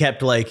 and he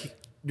kept like,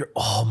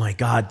 oh my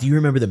god, do you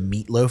remember the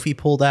meatloaf he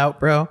pulled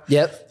out, bro?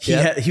 Yep.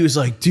 He was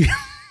like, dude.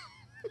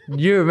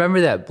 You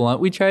remember that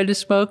blunt we tried to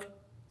smoke?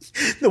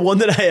 The one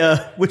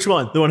that which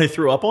one? The one I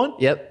threw up on?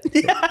 Yep.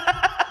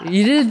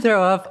 You didn't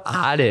throw up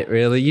on it,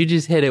 really. You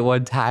just hit it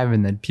one time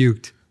and then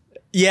puked.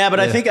 Yeah, but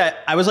I think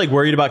I was like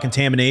worried about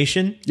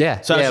contamination. Yeah.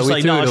 So I was just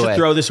like, no, I should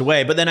throw this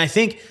away. But then I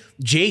think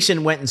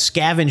Jason went and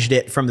scavenged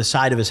it from the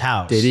side of his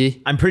house. Did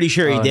he? I'm pretty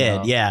sure he did.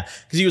 No. Yeah.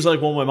 Because he was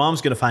like, well, my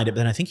mom's going to find it. But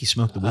then I think he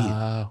smoked the weed.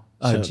 Oh,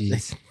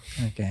 jeez.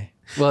 Okay.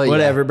 Well,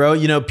 whatever, bro.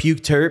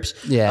 Puke terps.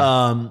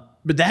 Yeah.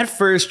 But that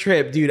first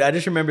trip, dude, I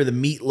just remember the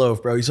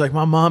meatloaf, bro. He's like,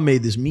 my mom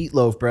made this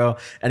meatloaf, bro.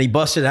 And he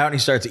busted it out and he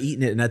starts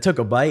eating it. And I took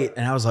a bite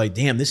and I was like,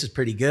 damn, this is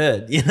pretty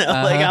good. Like,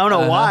 I don't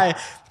know why.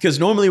 Because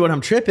normally when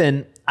I'm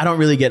tripping, I don't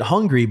really get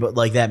hungry, but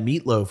like that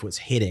meatloaf was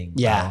hitting.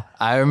 Yeah.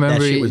 I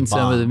remember eating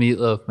some of the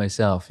meatloaf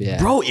myself. Yeah.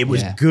 Bro, it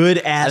was good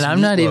as And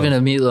I'm not even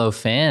a meatloaf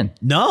fan.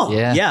 No.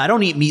 Yeah. I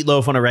don't eat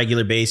meatloaf on a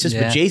regular basis,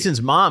 but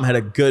Jason's mom had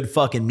a good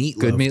fucking meatloaf.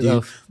 Good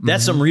meatloaf. Dude.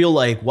 That's some real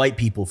like white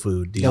people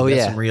food, dude.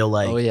 That's some real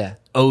like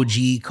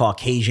OG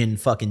Caucasian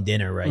fucking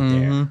dinner right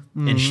there.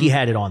 And she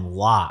had it on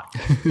lock.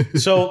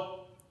 So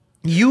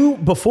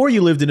before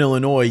you lived in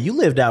Illinois, you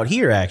lived out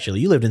here actually.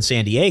 You lived in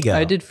San Diego.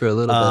 I did for a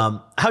little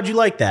bit. How'd you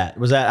like that?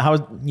 Was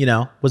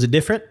it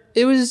different?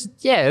 It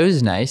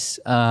was nice.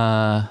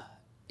 I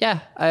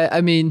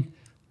mean,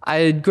 I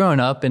had grown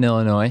up in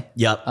Illinois.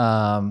 Yep.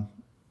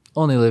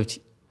 Only lived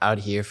out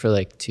here for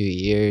like 2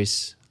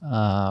 years.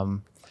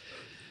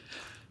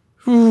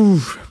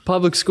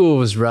 Public school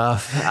was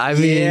rough. I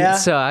mean,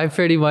 so I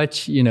pretty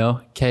much,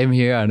 came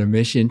here on a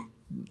mission.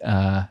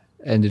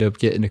 Ended up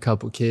getting a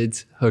couple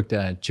kids hooked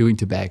on chewing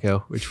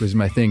tobacco, which was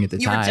my thing at the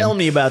time. You were telling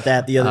me about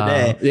that the other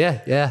day.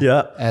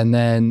 Yeah. And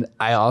then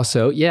I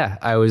also,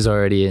 I was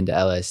already into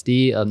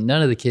LSD.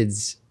 None of the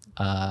kids,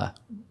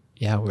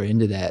 were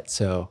into that.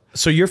 So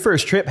your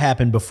first trip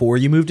happened before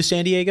you moved to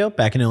San Diego,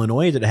 back in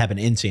Illinois, or did it happen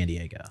in San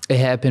Diego? It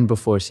happened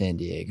before San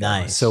Diego.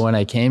 Nice. So when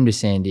I came to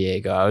San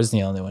Diego, I was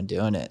the only one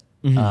doing it.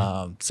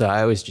 So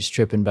I was just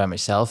tripping by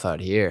myself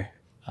out here.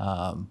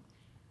 But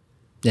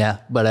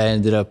I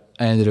ended up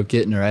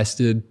getting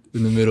arrested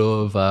in the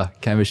middle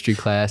of chemistry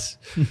class.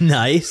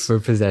 Nice. For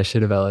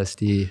possession of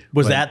LSD.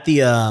 Was that the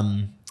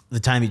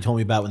time you told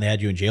me about when they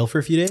had you in jail for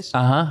a few days?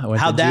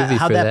 How'd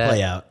that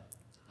play out?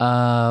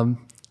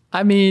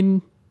 I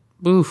mean,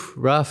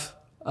 rough.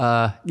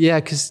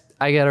 Because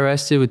I got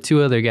arrested with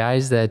 2 other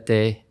guys that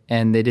day,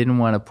 and they didn't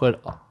want to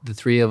put the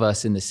 3 of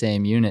us in the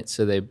same unit,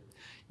 so they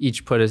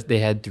each put us. They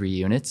had 3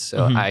 units,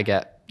 so I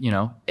got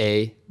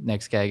A,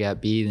 next guy got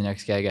B, the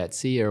next guy got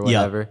C or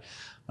whatever. Yep.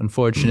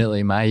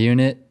 Unfortunately, my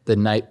unit, the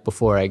night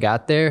before I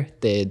got there,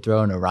 they had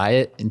thrown a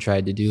riot and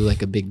tried to do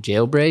like a big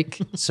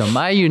jailbreak. So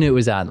my unit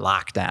was on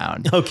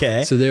lockdown.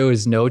 Okay. So there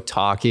was no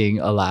talking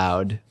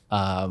allowed.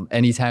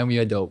 Anytime you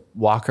had to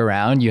walk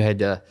around, you had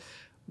to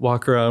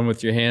walk around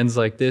with your hands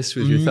like this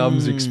with your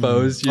thumbs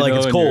exposed. Like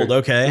it's cold,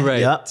 okay.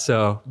 Right. Yep.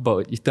 So,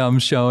 but your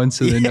thumbs showing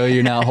so they know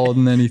you're not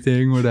holding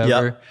anything,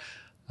 whatever.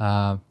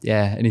 Yep.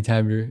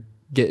 Anytime you're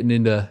getting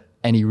into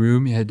any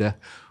room. You had to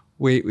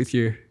wait with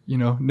your,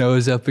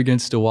 nose up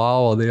against a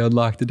wall while they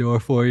unlocked the door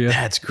for you.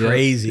 That's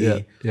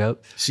crazy.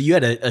 Yep. So you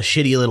had a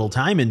shitty little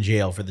time in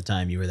jail for the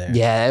time you were there.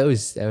 Yeah, that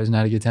was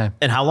not a good time.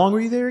 And how long were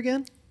you there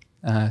again?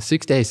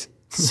 6 days.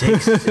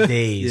 6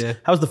 days. Yeah.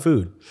 How's the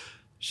food?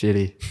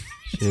 Shitty.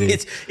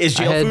 Is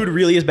jail food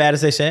really as bad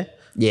as they say?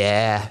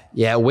 Yeah.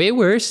 Yeah. Way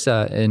worse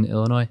in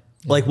Illinois.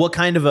 Yeah. Like what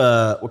kind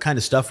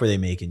of stuff were they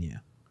making you?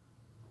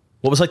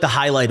 What was like the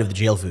highlight of the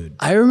jail food?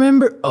 I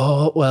remember,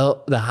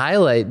 the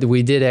highlight,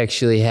 we did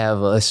actually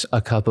have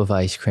a cup of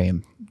ice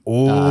cream.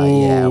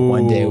 Yeah,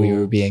 one day we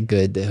were being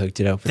good. They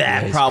hooked it up with the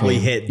ice probably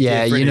cream. hit.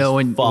 Yeah,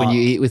 when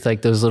you eat with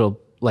like those little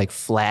like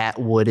flat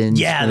wooden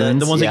spoons.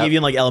 the ones they gave you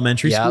in like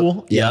elementary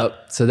school.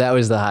 Yep. So that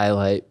was the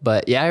highlight.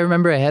 But yeah, I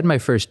remember I had my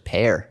first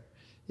pear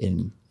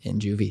in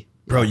juvie.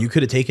 Bro, you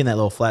could have taken that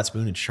little flat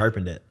spoon and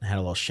sharpened it and had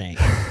a little shank.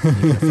 You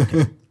could have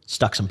fucking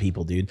stuck some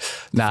people, dude.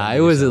 Nah,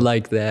 it wasn't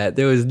like that.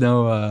 There was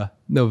no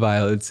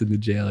violence in the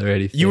jail or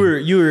anything. You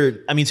were.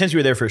 I mean, since you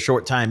were there for a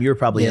short time, you were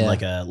probably in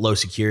like a low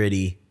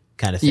security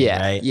kind of thing,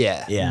 right?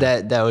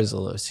 Yeah. That was a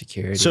low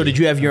security. So did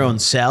you have your own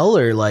cell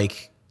or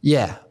like?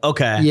 Yeah.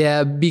 Okay.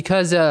 Yeah,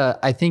 because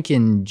I think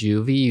in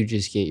juvie you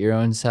just get your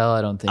own cell.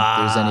 I don't think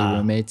there's any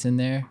roommates in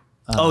there.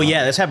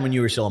 Yeah, this happened when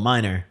you were still a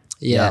minor.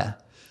 Yeah.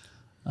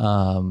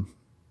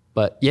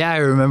 But yeah, I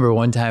remember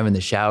one time in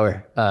the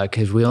shower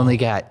because we only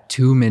got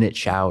 2-minute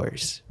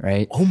showers,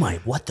 right? Oh my,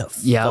 what the fuck?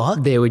 Yeah,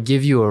 they would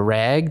give you a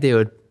rag. They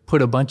would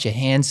put a bunch of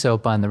hand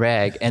soap on the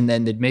rag, and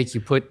then they'd make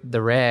you put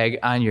the rag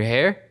on your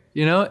hair,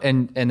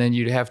 and then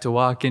you'd have to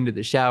walk into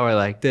the shower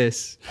like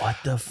this. What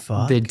the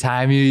fuck? They'd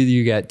time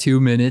you got 2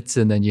 minutes,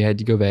 and then you had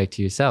to go back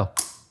to your cell.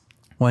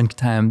 One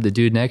time, the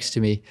dude next to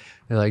me,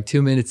 they're like,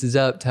 2 minutes is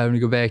up, time to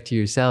go back to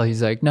your cell.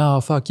 He's like,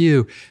 no, fuck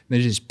you. And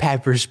they just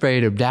pepper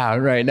sprayed him down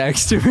right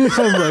next to me.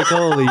 I'm like,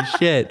 holy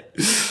shit.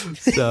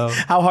 So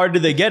how hard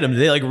did they get him?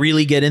 Did they like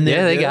really get in there?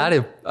 Yeah, they got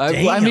him.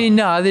 I mean,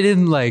 no, they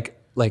didn't like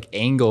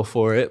angle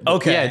for it.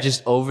 Okay. Yeah,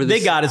 just over the...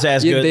 They got his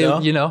ass good,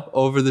 though.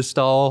 Over the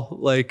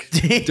stall, door,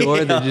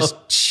 they just...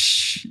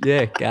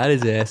 Yeah, got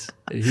his ass.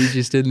 And he's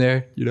just in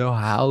there,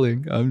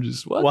 howling. I'm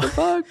just, what the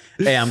fuck?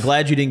 Hey, I'm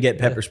glad you didn't get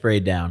pepper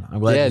sprayed down. I'm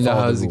glad you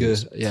followed the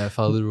rules. Good. Yeah, I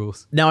followed the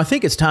rules. Now, I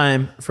think it's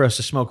time for us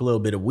to smoke a little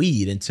bit of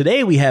weed. And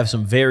today we have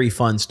some very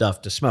fun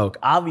stuff to smoke.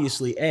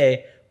 Obviously,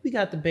 A, we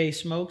got the Bay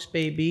Smokes,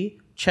 baby.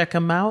 Check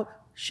them out.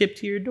 Ship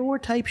to your door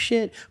type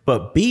shit.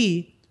 But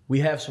B, we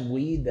have some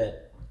weed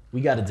that... we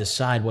got to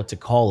decide what to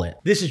call it.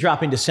 This is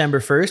dropping December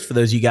 1st for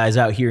those of you guys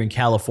out here in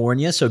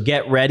California. So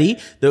get ready.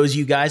 Those of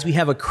you guys, we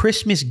have a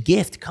Christmas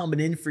gift coming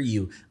in for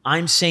you.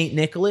 I'm St.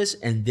 Nicholas,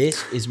 and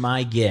this is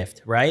my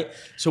gift, right?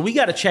 So we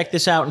got to check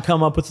this out and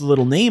come up with a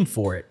little name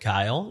for it,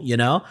 Kyle.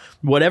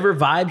 Whatever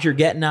vibes you're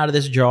getting out of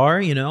this jar,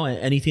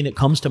 anything that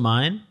comes to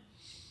mind,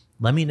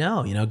 let me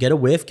know. Get a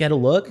whiff, get a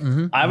look.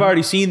 I've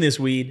already seen this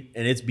weed,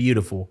 and it's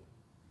beautiful.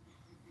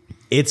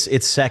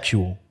 It's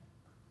sexual.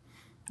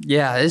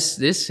 Yeah,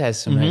 this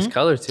has some nice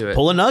color to it.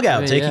 Pull a nug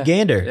out, take a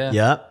gander. Yeah.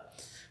 Yep.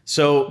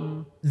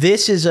 So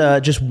this is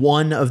just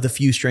one of the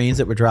few strains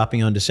that we're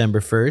dropping on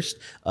December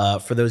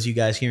 1st. For those of you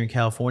guys here in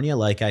California,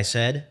 like I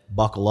said,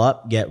 buckle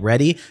up, get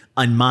ready.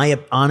 In my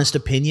honest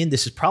opinion,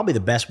 this is probably the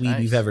best weed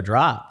we've ever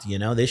dropped.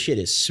 This shit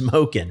is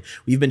smoking.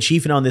 We've been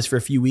chiefing on this for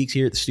a few weeks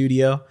here at the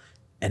studio,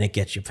 and it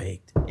gets you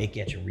baked. It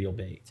gets you real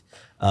baked.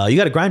 You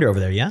got a grinder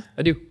over there, yeah?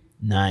 I do.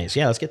 Nice.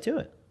 Yeah, let's get to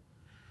it.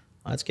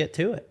 Let's get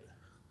to it.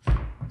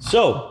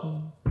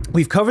 So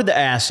we've covered the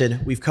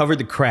acid, we've covered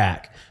the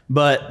crack,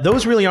 but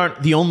those really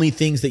aren't the only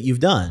things that you've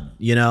done,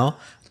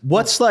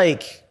 What's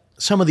like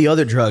some of the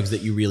other drugs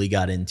that you really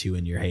got into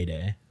in your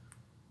heyday?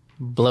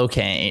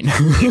 Blocaine.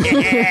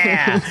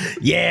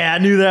 Yeah, I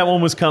knew that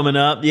one was coming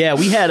up. Yeah,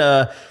 we had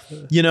a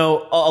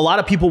lot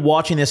of people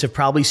watching this have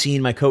probably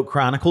seen my Coke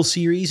Chronicles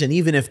series, and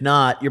even if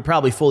not, you're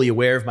probably fully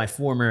aware of my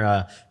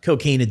former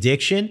cocaine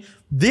addiction.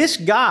 This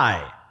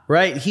guy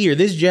right here,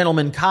 this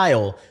gentleman,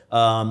 Kyle,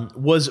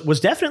 was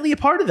definitely a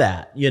part of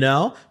that.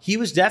 He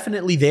was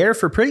definitely there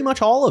for pretty much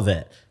all of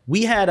it.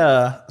 We had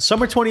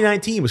summer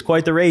 2019 was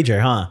quite the rager,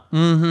 huh?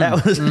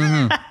 That was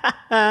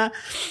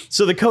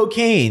so the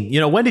cocaine.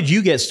 When did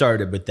you get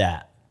started with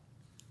that?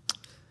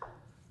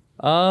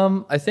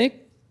 I think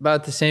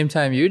about the same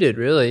time you did,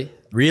 really.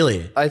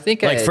 Really? I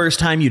think first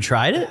time you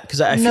tried it?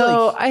 Because I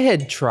feel like I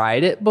had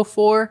tried it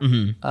before.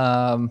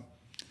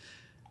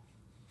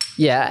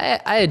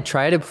 Yeah, I had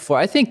tried it before.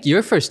 I think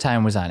your first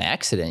time was on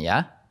accident,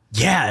 yeah?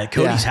 Yeah, at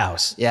Cody's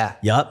house. Yeah.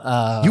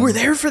 Yup. You were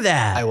there for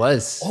that. I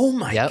was. Oh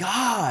my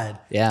God.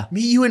 Yeah.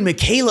 Me, you, and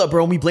Michaela,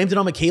 bro. And we blamed it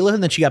on Michaela,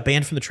 and then she got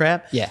banned from the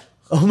trap. Yeah.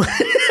 Oh my.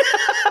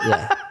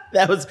 Yeah.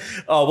 That was,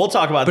 we'll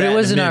talk about that. But it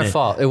wasn't our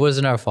fault. It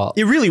wasn't our fault.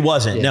 It really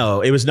wasn't. Yeah.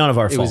 No, it was none of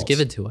our fault. It was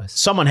given to us.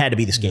 Someone had to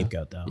be the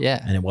scapegoat, though.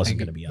 Yeah. And it wasn't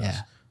going to be us.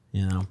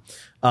 Yeah.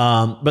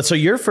 But so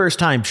your first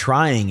time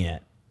trying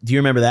it, do you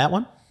remember that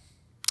one?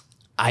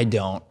 I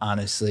don't,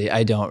 honestly.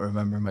 I don't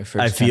remember my first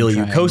time. I feel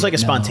you. Coke's like a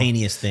No.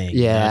 spontaneous thing.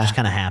 Yeah. It just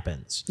kind of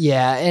happens.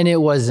 Yeah, and I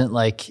wasn't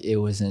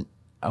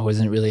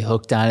really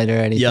hooked on it or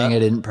anything. Yep. I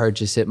didn't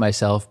purchase it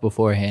myself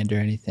beforehand or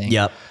anything.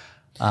 Yep.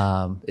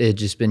 It had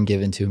just been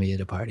given to me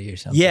at a party or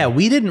something. Yeah,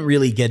 we didn't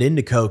really get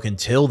into coke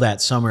until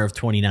that summer of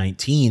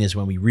 2019 is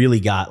when we really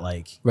got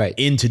like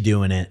into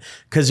doing it.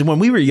 Because when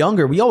we were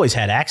younger, we always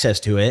had access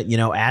to it. You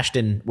know,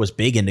 Ashton was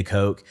big into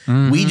coke.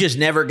 We just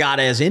never got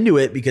as into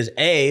it because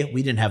A,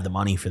 we didn't have the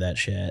money for that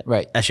shit.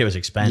 Right. That shit was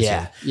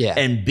expensive. Yeah.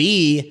 And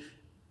B,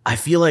 I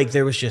feel like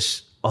there was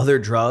just other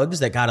drugs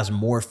that got us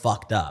more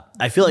fucked up.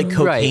 I feel like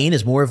cocaine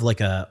is more of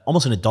like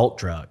almost an adult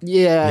drug.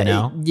 Yeah. You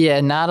know?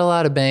 Yeah. Not a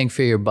lot of bang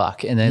for your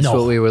buck. And that's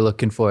what we were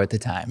looking for at the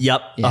time.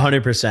 Yep.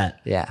 100%.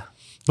 Yeah.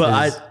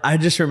 But I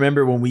just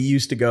remember when we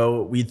used to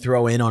go, we'd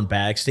throw in on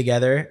bags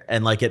together.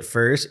 And like at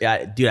first,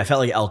 dude, I felt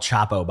like El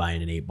Chapo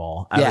buying an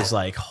 8-ball. I was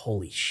like,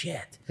 holy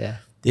shit. Yeah.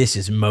 This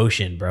is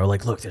motion, bro.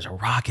 Like, look, there's a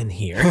rock in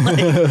here. Like,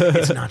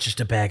 it's not just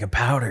a bag of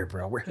powder,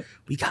 bro.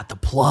 We got the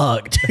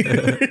plug.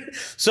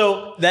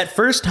 So that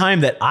first time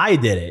that I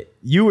did it,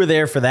 you were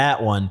there for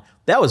that one.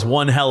 That was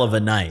one hell of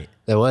a night.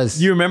 That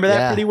was. You remember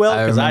that pretty well?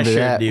 Because I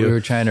sure do. We were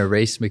trying to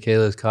race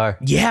Michaela's car.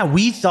 Yeah,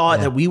 we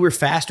thought that we were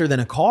faster than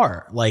a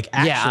car. Like,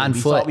 actually, on we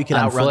foot. thought we could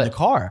outrun the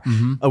car.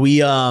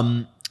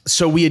 Mm-hmm.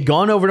 So we had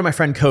gone over to my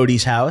friend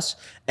Cody's house,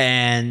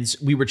 and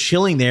we were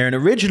chilling there. And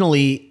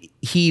originally,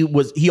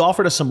 he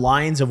offered us some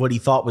lines of what he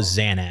thought was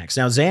Xanax.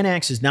 Now,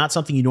 Xanax is not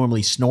something you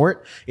normally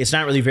snort. It's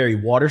not really very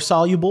water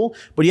soluble,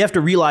 but you have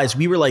to realize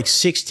we were like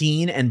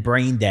 16 and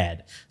brain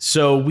dead.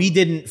 So we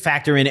didn't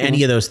factor in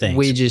any of those things.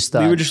 We just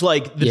thought, we were just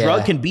like, the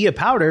drug can be a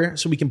powder,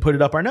 so we can put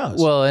it up our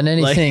nose. Well, and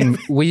anything,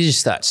 we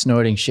just thought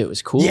snorting shit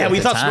was cool. Yeah, we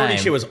thought snorting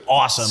shit was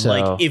awesome. So,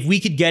 like, if we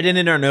could get it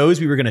in our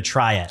nose, we were going to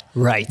try it.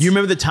 Right. You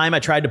remember the time I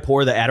tried to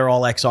pour the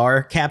Adderall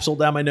XR capsule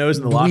down my nose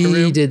in the locker room?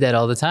 We did that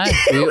all the time.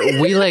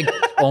 we like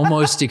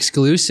almost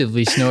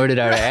exclusively snorted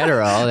our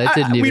Adderall. That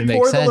didn't even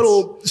make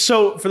sense.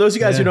 So for those of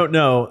you guys who don't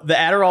know, the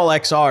Adderall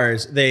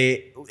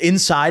XRs,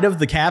 inside of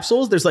the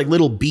capsules, there's like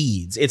little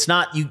beads. It's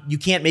not, you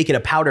can't make it a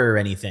powder or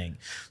anything.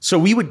 So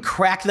we would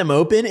crack them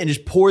open and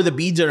just pour the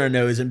beads on our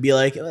nose and be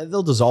like,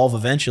 they'll dissolve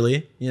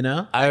eventually, you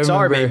know?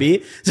 XR,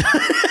 baby.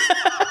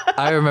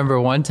 I remember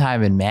one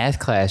time in math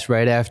class,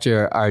 right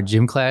after our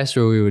gym class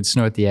where we would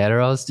snort the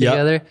Adderalls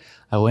together,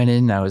 I went in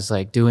and I was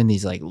like doing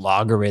these like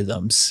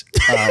logarithms.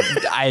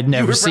 I had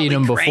never seen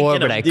them before,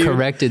 but I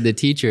corrected the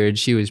teacher and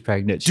she was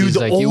pregnant. She was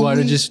like, you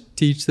want to just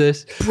teach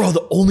this? Bro,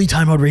 the only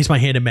time I would raise my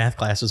hand in math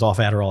class is off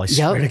Adderall, I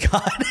swear to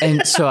God.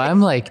 And so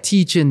I'm like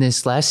teaching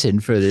this lesson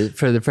for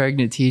the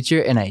pregnant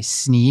teacher and I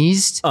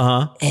sneezed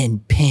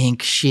and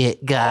pink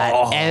shit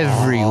got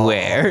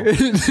everywhere.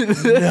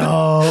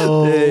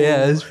 No.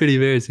 Yeah, it was pretty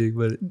embarrassing,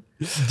 but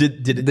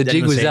did the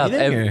jig was up.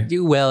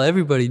 Well,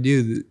 everybody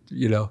knew that,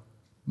 you know,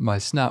 my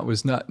snot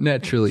was not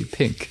naturally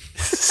pink.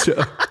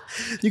 So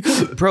you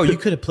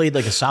could have played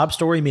like a sob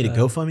story, made a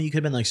GoFundMe. You could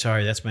have been like,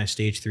 sorry, that's my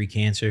stage 3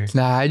 cancer.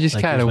 Nah, I just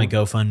like, kind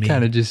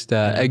of just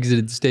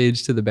exited the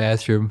stage to the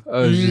bathroom. I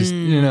was just,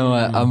 you know,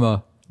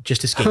 I'm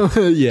just escape.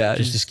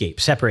 Just escape.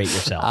 Separate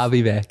yourself. I'll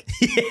be back.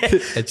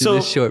 After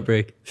this short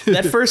break.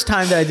 That first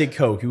time that I did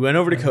coke, we went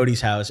over to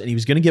Cody's house and he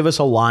was going to give us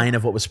a line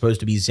of what was supposed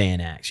to be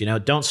Xanax. You know,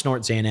 don't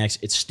snort Xanax.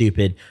 It's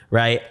stupid,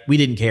 right? We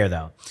didn't care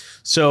though.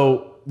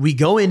 So we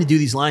go in to do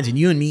these lines and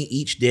you and me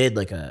each did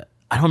like I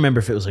don't remember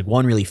if it was like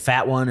one really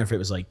fat one or if it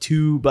was like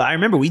 2, but I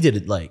remember we did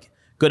it like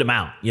good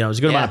amount. You know, it was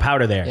a good amount of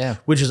powder there,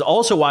 which is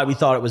also why we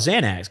thought it was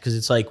Xanax, because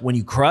it's like when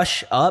you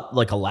crush up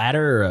like a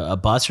ladder or a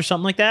bus or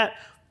something like that,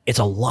 it's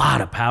a lot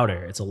of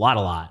powder. It's a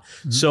lot.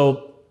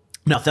 So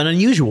nothing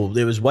unusual.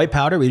 It was white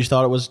powder. We just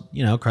thought it was,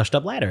 you know, crushed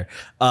up ladder.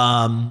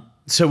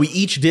 So we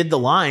each did the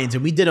lines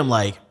and we did them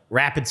like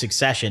rapid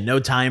succession. No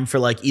time for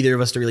like either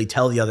of us to really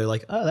tell the other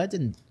like, oh, that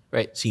didn't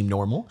seem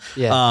normal.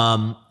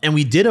 Yeah. And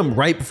we did them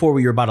right before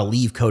we were about to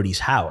leave Cody's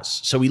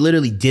house. So we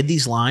literally did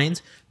these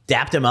lines,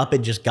 dapped him up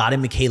and just got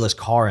in Michaela's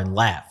car and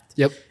left.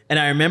 Yep. And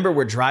I remember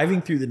we're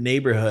driving through the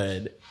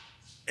neighborhood.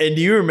 And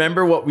do you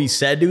remember what we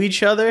said to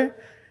each other?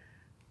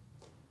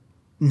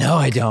 No,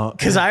 I don't.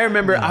 Because I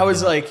remember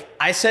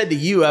I said to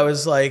you, I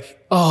was like,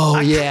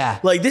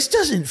 like this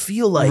doesn't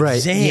feel like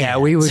Xan. Yeah,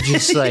 we were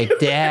just like,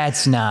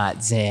 that's not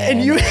Xan.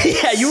 And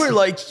you were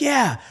like,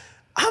 yeah,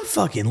 I'm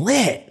fucking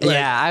lit. Like,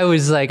 yeah, I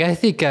was like, I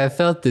think I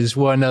felt this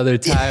one other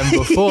time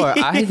before.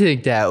 I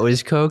think that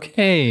was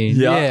cocaine.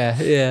 Yeah.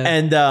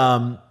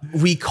 And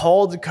we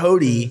called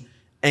Cody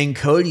and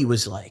Cody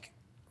was like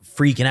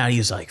freaking out. He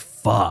was like,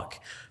 fuck.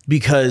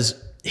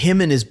 Because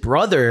him and his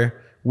brother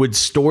would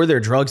store their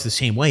drugs the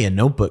same way in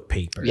notebook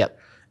paper. Yep.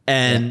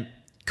 And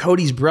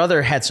Cody's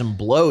brother had some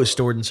blows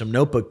stored in some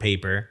notebook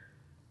paper.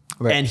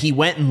 Right. And he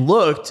went and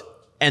looked,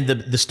 and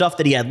the stuff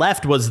that he had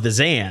left was the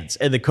Xans,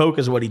 and the coke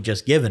is what he'd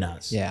just given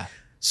us. Yeah.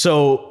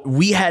 So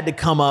we had to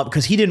come up,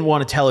 because he didn't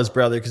want to tell his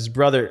brother, because his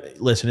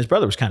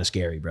brother was kind of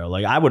scary, bro.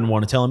 Like, I wouldn't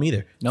want to tell him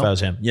either if I was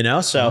him, you know?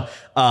 So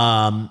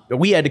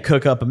we had to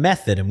cook up a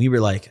method, and we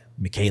were like,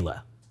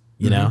 Michaela.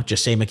 You know,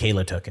 just say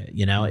Michaela took it.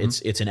 You know,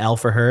 it's an L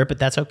for her, but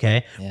that's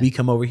okay. Yeah. We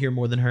come over here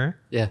more than her.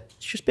 Yeah.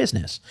 It's just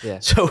business. Yeah.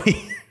 So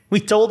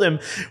we told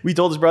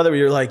his brother,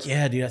 we were like,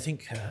 yeah, dude, I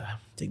think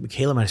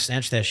Michaela might have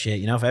snatched that shit.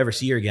 You know, if I ever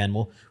see her again,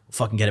 we'll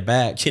fucking get it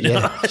back, you know?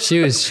 Yeah.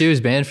 She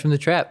was banned from the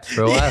trap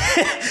for a while.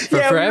 For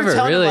yeah, forever, we were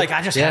telling really. him, like,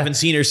 I just haven't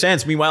seen her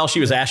since. Meanwhile, she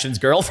was Ashton's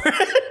girlfriend.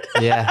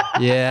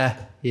 Yeah.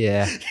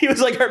 He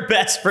was like her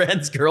best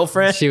friend's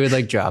girlfriend. She would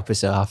like drop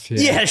us off.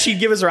 Yeah, she'd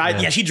give us a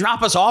ride. Yeah, she'd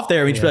drop us off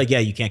there. We'd be like, yeah,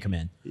 you can't come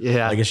in.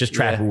 Yeah. Like, it's just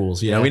trap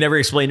rules. You know, we never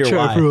explained to her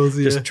Trap why. rules,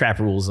 yeah. Just trap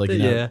rules. Like, you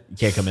know, you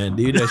can't come in,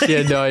 dude. She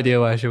had no idea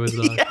why she was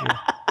lost.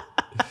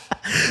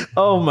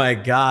 Oh my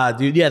God,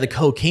 dude. Yeah, the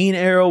cocaine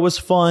era was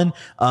fun.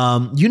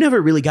 You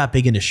never really got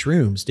big into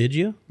shrooms, did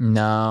you?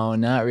 No,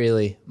 not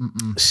really.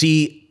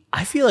 See,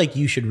 I feel like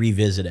you should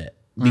revisit it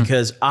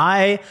because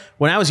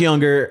when I was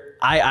younger,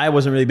 I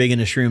wasn't really big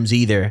into shrooms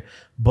either.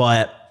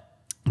 But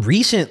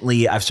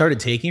recently I've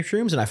started taking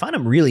shrooms and I find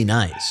them really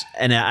nice.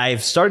 And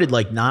I've started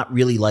like not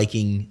really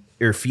liking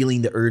or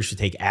feeling the urge to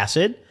take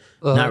acid,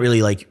 not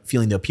really like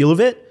feeling the appeal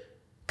of it,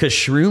 because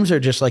shrooms are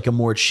just like a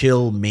more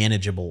chill,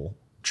 manageable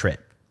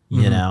trip.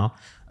 You know,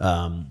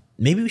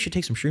 maybe we should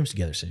take some shrooms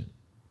together soon.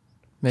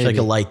 Maybe. It's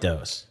like a light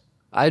dose.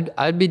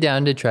 I'd be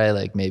down to try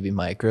like maybe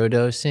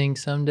microdosing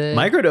someday.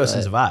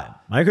 Microdosing's a vibe.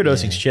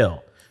 Microdosing's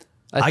chill.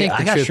 I think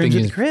the got tripping shrooms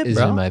in the crib, is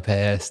bro. in my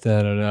past.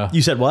 I don't know.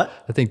 You said what?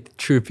 I think the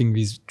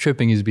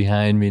tripping is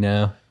behind me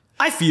now.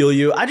 I feel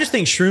you. I just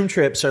think shroom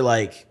trips are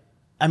like,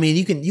 I mean,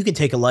 you can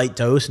take a light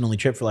dose and only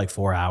trip for like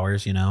 4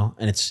 hours, you know,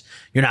 and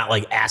you're not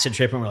like acid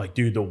tripping. We're like,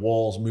 dude, the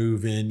wall's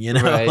moving, you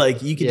know, Right.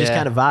 like you can just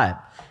kind of vibe.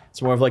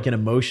 It's more of like an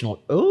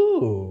emotional.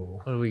 Oh,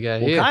 What do we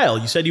got here? Kyle,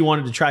 you said you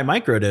wanted to try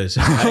microdosing.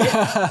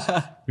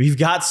 Right? We've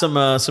got some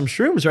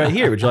shrooms right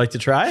here. Would you like to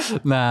try?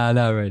 Nah,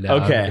 not right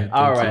now. Okay,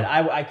 all right.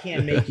 I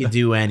can't make you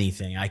do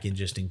anything. I can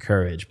just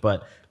encourage,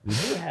 but we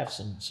do have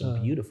some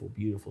beautiful,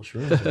 beautiful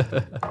shrooms. Right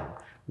here.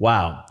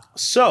 Wow.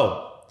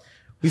 So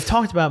we've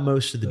talked about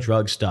most of the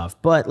drug stuff,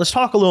 but let's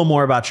talk a little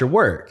more about your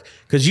work,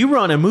 because you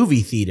run a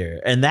movie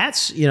theater, and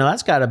that's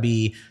got to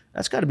be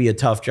a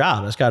tough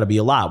job. That's got to be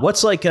a lot.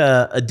 What's like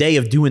a day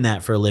of doing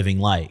that for a living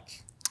like?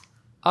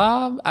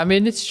 I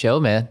mean, it's chill,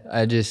 man.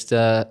 I just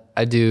I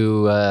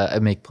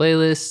make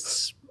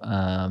playlists,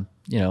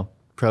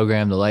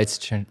 program the lights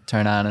turn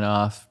on and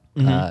off,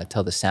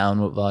 tell the sound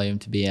what volume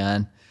to be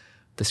on.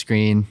 The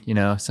screen,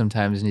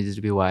 sometimes needs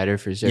to be wider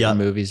for certain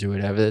movies or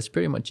whatever. That's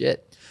pretty much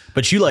it.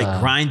 But you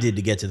grinded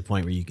to get to the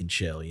point where you can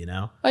chill, you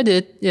know? I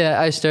did. Yeah,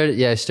 I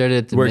started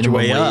at the Worked your minimum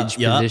way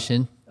wage up.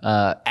 position.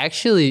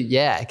 Actually,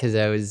 yeah, because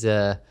I was,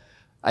 I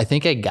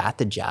think I got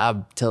the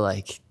job to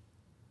like,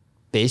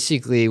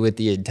 basically with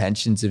the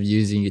intentions of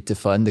using it to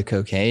fund the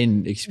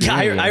cocaine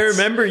experience. I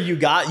remember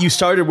you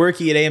started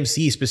working at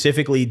AMC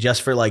specifically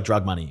just for like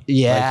drug money.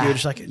 Yeah. Like you were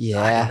just like,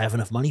 I don't have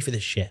enough money for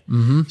this shit.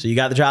 So you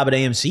got the job at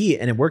AMC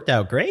and it worked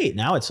out great.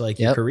 Now it's like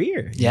your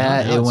career.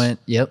 Yeah, it went,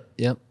 yep.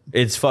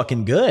 It's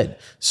fucking good.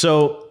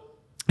 So,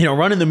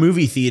 running the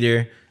movie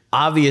theater,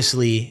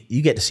 obviously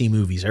you get to see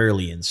movies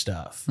early and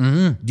stuff.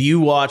 Do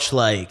you watch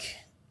like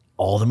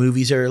all the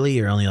movies early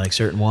or only like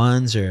certain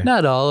ones, or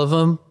not all of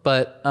them,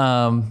 but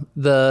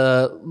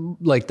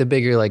the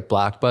bigger like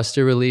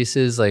blockbuster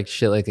releases, like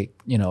shit like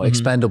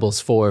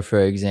Expendables 4, for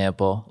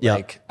example.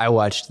 Like I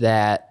watched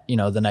that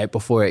the night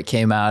before it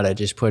came out. I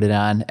just put it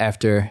on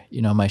after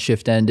my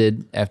shift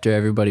ended, after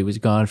everybody was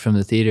gone from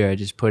the theater. I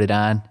just put it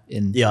on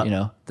in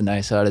the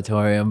nice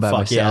auditorium by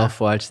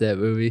myself. Watched that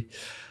movie.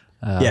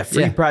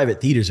 Free private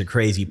theater's a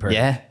crazy perk.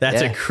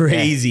 That's a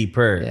crazy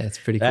perk. Yeah, it's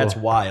pretty cool. That's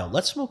wild.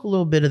 Let's smoke a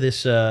little bit of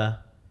this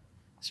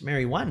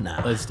marijuana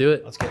now. Let's do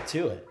it. Let's get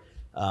to it.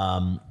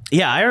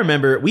 I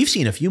remember we've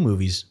seen a few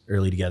movies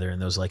early together in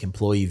those like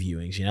employee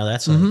viewings.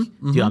 That's like,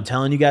 dude, I'm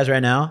telling you guys right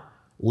now,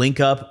 link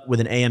up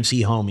with an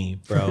AMC homie,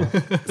 bro.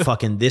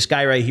 Fucking this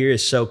guy right here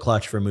is so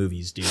clutch for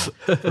movies, dude.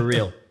 For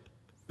real.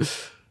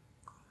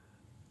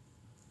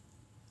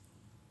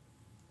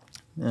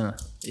 Yeah,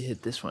 you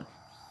hit this one.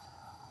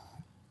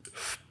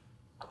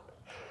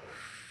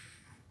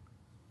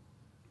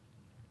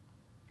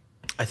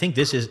 I think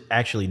this is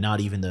actually not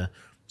even the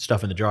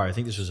stuff in the jar. I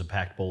think this was a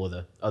packed bowl of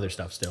the other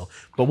stuff still.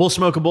 But we'll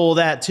smoke a bowl of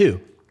that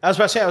too. I was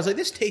about to say, I was like,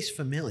 this tastes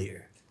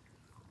familiar.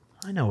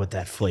 I know what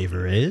that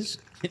flavor is.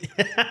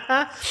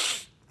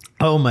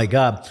 Oh my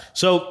God.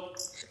 So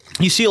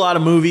you see a lot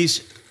of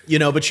movies,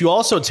 but you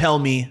also tell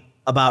me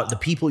about the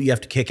people you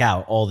have to kick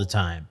out all the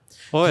time.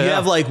 Do you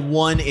have like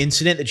one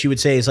incident that you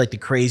would say is like the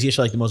craziest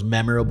or like the most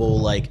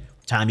memorable like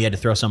time you had to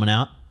throw someone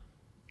out?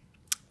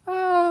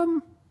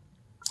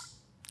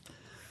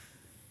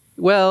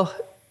 Well,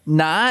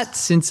 not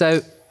since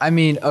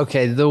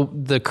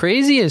the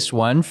craziest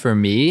one for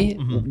me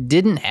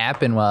didn't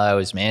happen while I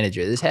was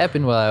manager. This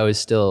happened while I was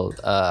still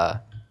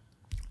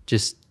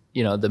just,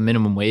 the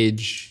minimum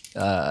wage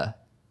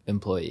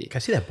employee. Can I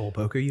see that bowl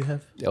poker you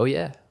have? Oh,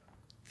 yeah.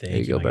 Thank there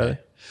you go, brother.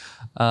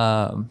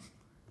 Guy.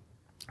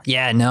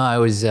 I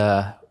was,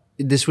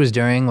 this was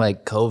during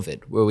like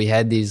COVID, where we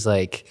had these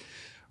like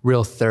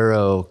real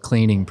thorough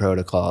cleaning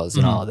protocols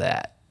and all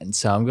that. And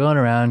so I'm going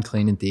around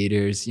cleaning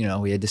theaters.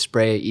 We had to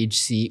spray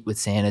each seat with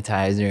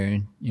sanitizer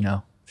and,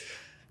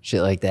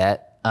 shit like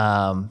that.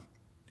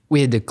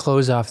 We had to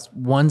close off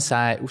one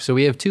side. So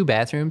we have two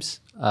bathrooms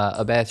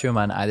a bathroom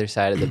on either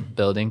side of the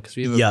building because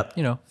we have Yep.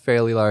 a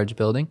fairly large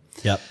building.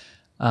 Yep.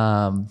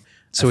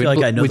 So I feel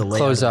like I know we'd the layout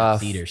close of that off.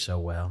 theater so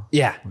well.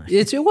 Yeah,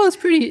 it's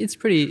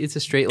a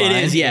straight line.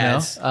 It is, yeah.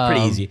 It's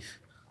pretty easy.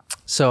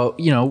 So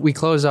we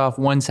close off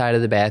one side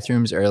of the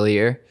bathrooms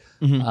earlier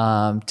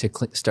Mm-hmm.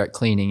 to start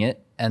cleaning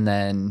it, and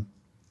then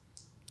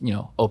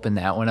open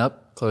that one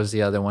up, close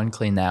the other one,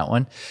 clean that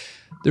one.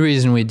 The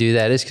reason we do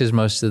that is because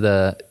most of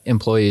the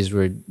employees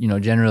were,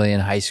 generally in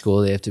high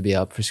school. They have to be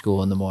up for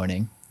school in the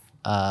morning.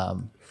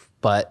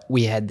 But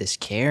we had this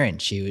Karen.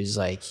 She was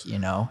like,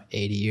 80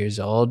 years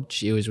old.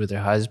 She was with her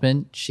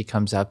husband. She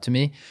comes up to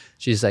me.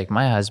 She's like,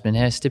 my husband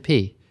has to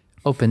pee.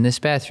 Open this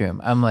bathroom.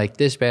 I'm like,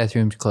 this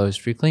bathroom's closed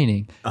for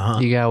cleaning.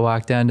 You got to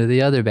walk down to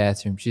the other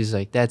bathroom. She's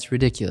like, that's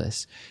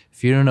ridiculous.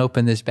 If you don't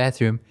open this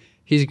bathroom,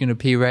 he's going to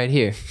pee right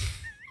here.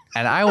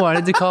 And I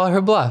wanted to call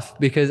her bluff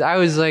because I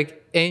was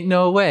like, ain't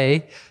no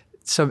way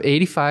some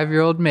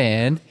 85-year-old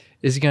man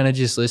is going to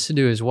just listen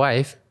to his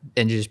wife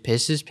and just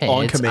piss his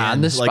pants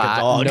on the spot.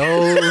 like a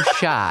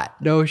dog.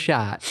 No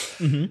shot.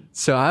 Mm-hmm.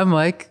 So I'm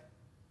like,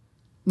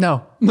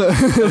 no.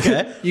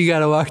 Okay. You got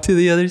to walk to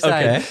the other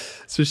side. Okay.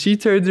 So she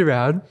turns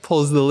around,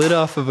 pulls the lid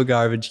off of a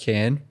garbage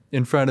can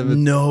in front of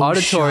an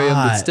auditorium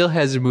that still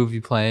has a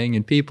movie playing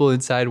and people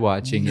inside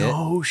watching it.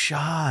 No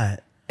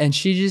shot. And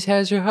she just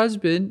has her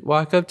husband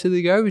walk up to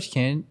the garbage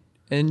can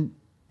and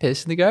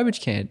piss in the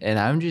garbage can. And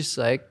I'm just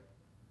like,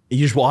 You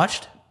just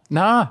watched?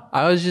 nah.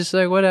 I was just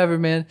like, whatever,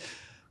 man.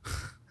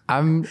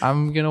 I'm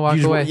gonna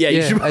walk away.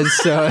 And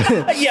so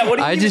Yeah, what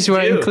do you I just even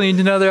went do? and cleaned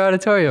another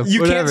auditorium.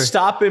 You whatever. can't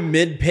stop him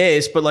mid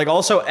piss, but like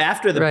also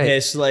after the Right.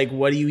 piss, like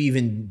what do you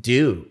even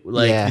do?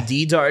 Like Yeah. the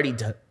deed's already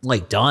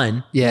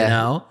done. Yeah. You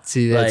know?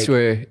 See, that's Like,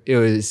 where it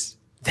was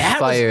that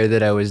fire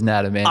that I was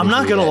not a manager. I'm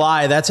not gonna yet.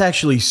 lie, that's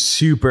actually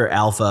super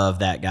alpha of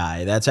that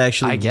guy. That's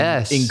actually I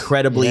guess.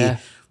 incredibly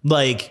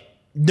like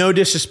no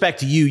disrespect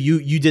to you.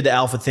 You did the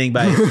alpha thing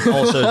by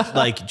also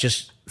like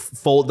just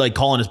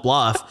calling his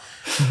bluff.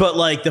 But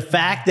like the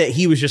fact that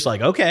he was just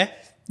like, okay,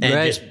 and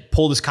Right. just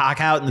pulled his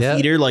cock out in the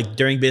theater like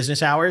during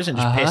business hours and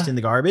just pissed in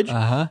the garbage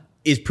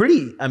is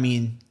pretty, I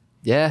mean.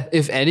 Yeah.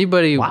 If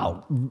anybody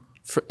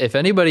if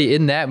anybody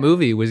in that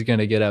movie was going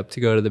to get up to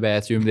go to the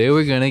bathroom, they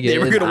were going to get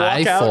an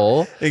eye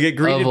full and get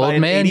greeted of by old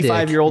an man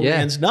 85-year-old dick.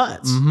 man's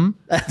nuts.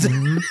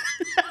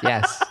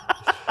 Yes.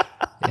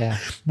 Yeah.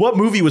 What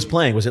movie was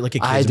playing? Was it like a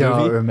I kid's don't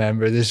movie?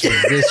 remember. This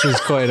was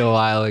quite a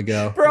while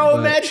ago. Bro, but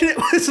imagine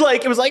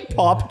it was like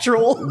Paw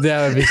Patrol.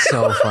 that would be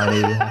so funny.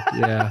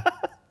 Yeah.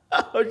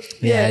 Oh,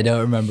 shit. Yeah, I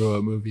don't remember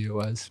what movie it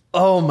was.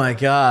 Oh my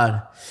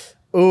God.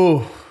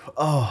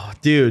 Oh,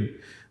 dude.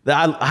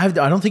 I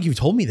don't think you've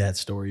told me that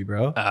story,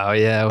 bro. Oh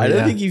yeah. I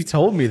don't think you've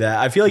told me that.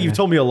 I feel like you've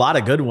told me a lot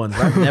of good ones,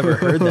 but I've never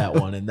heard that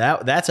one. And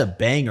that's a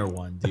banger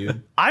one,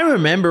 dude. I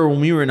remember when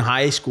we were in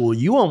high school,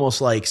 you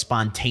almost like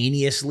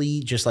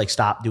spontaneously just like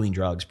stopped doing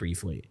drugs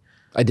briefly.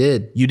 I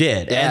did. You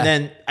did. Yeah. And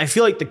then I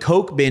feel like the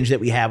Coke binge that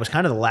we had was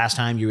kind of the last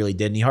time you really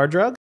did any hard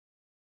drugs.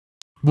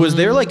 Was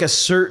there like a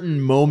certain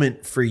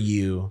moment for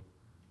you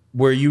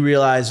where you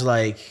realized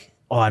like,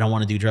 oh, I don't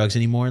want to do drugs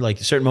anymore? Like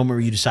a certain moment where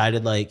you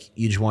decided like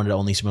you just wanted to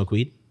only smoke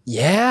weed?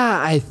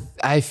 Yeah,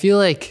 I feel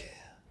like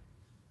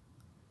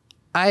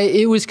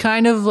it was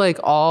kind of like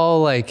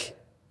all like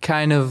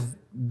kind of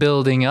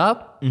building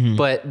up,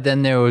 but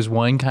then there was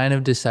one kind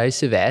of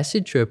decisive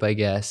acid trip, I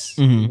guess,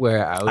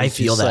 where I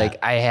feel just that. like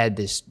I had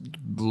this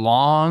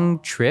long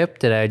trip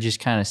that I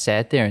just kind of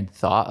sat there and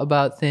thought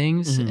about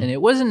things, and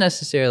it wasn't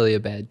necessarily a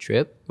bad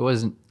trip. It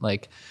wasn't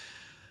like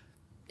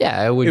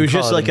I wouldn't was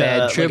call just it like a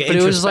bad a- trip, like but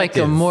it was like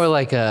a introspective. more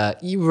like a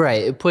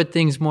right. It put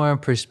things more in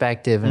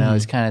perspective, and I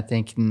was kind of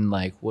thinking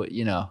like, what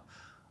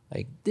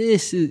like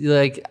this is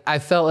like I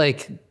felt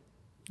like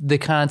the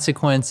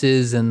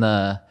consequences and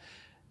the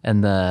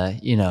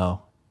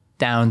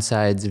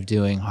downsides of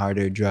doing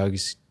harder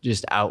drugs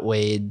just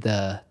outweighed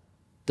the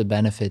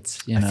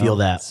benefits. I feel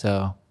that.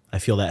 So I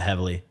feel that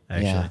heavily,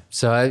 actually. yeah.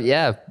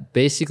 So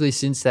basically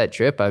since that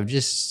trip, I've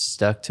just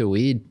stuck to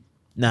weed.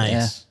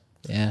 Nice.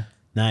 Yeah.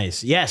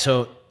 Nice. Yeah.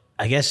 So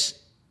I guess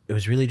it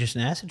was really just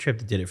an acid trip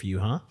that did it for you,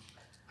 huh?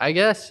 I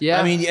guess.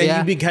 Yeah. I mean, yeah.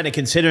 you've been kind of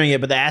considering it,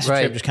 but the acid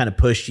Right. trip just kind of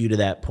pushed you to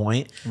that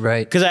point.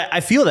 Right. Because I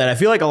feel that. I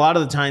feel like a lot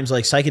of the times,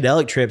 like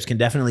psychedelic trips can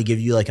definitely give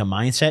you like a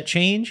mindset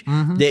change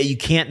that you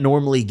can't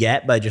normally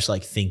get by just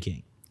like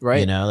thinking.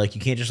 Right. You know, like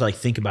you can't just like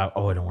think about,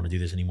 oh, I don't want to do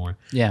this anymore.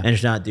 Yeah. And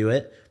just not do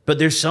it. But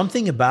there's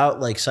something about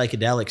like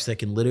psychedelics that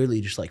can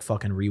literally just like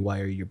fucking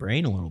rewire your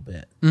brain a little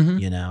bit,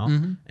 you know?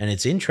 And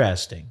it's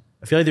interesting.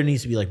 I feel like there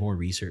needs to be like more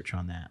research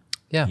on that.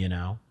 Yeah. You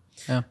know?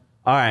 Yeah.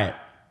 All right.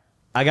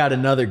 I got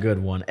another good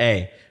one.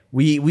 Hey,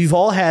 we've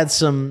all had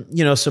some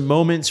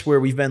moments where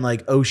we've been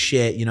like, oh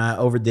shit, I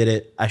overdid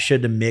it. I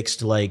should have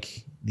mixed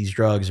like these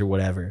drugs or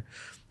whatever.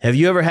 Have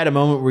you ever had a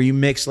moment where you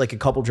mixed like a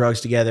couple drugs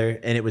together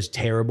and it was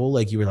terrible?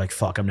 Like you were like,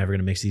 fuck, I'm never going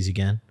to mix these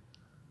again.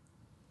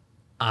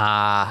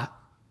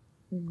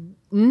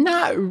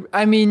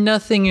 I mean,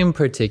 nothing in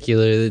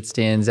particular that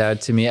stands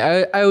out to me.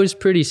 I was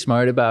pretty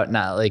smart about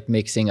not like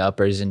mixing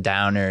uppers and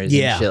downers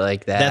and shit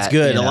like that. That's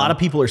good. You A know? lot of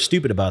people are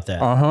stupid about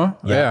that.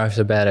 Yeah, it's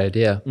a bad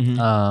idea.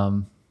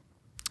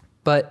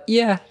 But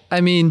yeah,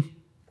 I mean,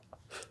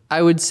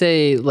 I would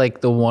say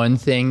like the one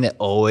thing that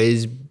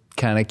always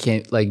kind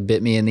of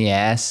bit me in the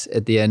ass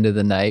at the end of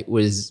the night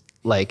was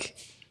like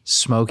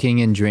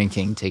smoking and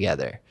drinking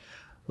together.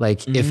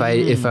 Like if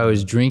I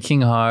was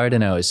drinking hard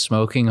and I was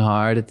smoking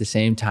hard at the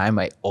same time,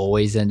 I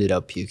always ended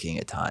up puking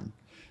a ton.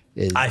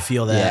 I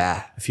feel that.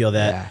 Yeah. I feel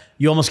that. Yeah.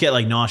 You almost get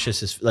like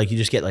nauseous, like you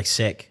just get like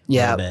sick a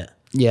little bit.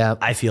 Yeah.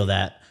 I feel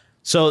that.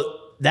 So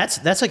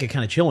that's like a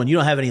kind of chill one. You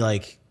don't have any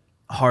like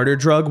harder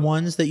drug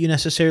ones that you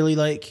necessarily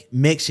like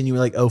mix and you were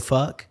like, oh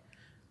fuck?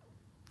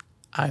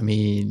 I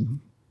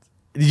mean,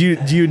 do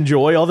you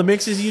enjoy all the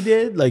mixes you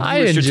did? Like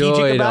you were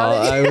strategic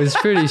about it? I was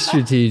pretty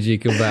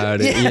strategic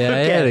about it. Yeah, I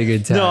had a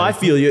good time. No, I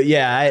feel you.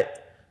 Yeah,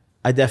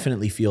 I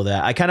definitely feel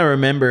that. I kind of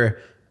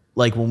remember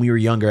like when we were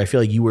younger, I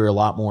feel like you were a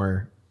lot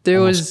more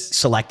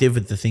selective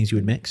with the things you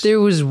would mix. There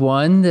was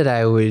one that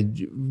I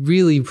would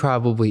really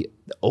probably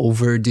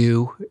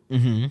overdo,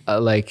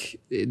 like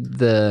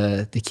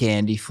the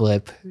candy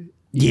flip.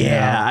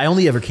 Yeah, I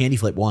only ever candy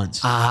flip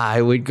once.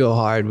 I would go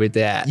hard with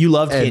that. You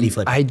loved candy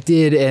flip. I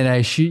did, and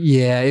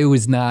it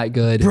was not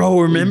good.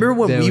 Bro, remember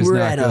when we were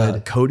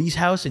at Cody's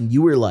house and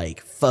you were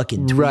like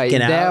fucking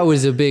tweaking out? That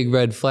was a big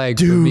red flag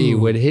for me.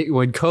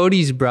 When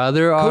Cody's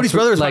brother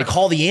was like,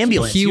 call the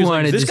ambulance. He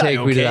wanted to take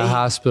me to the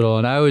hospital,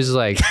 and I was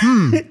like,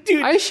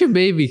 dude, I should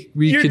maybe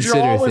reconsider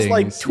your jaw was things.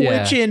 like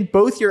twitching.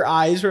 Both your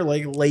eyes were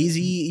like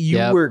lazy.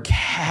 You were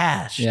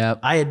cashed. Yep.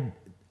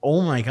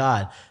 Oh my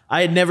God.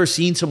 I had never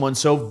seen someone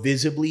so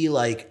visibly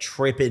like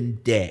tripping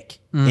dick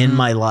in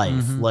my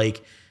life.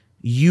 Like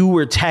you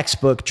were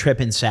textbook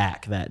tripping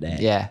sack that day.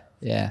 Yeah.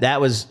 Yeah. That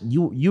was,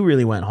 you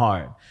really went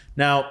hard.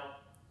 Now,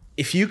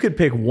 if you could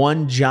pick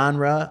one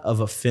genre of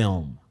a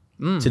film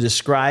to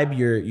describe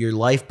your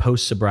life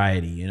post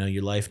sobriety,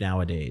 your life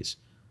nowadays,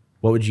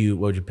 what would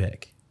you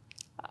pick?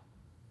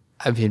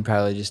 I mean,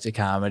 probably just a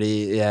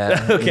comedy.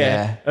 Yeah. Okay.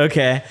 Yeah.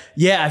 Okay.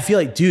 Yeah, I feel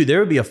like, dude, there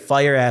would be a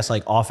fire ass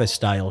like Office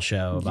style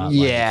show about.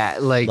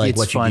 Like it's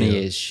what you funny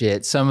do. as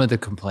shit. Some of the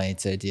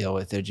complaints I deal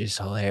with are just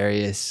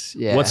hilarious.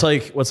 Yeah. What's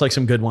like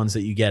some good ones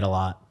that you get a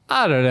lot?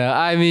 I don't know.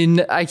 I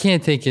mean, I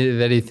can't think of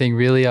anything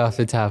really off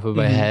the top of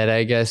my head,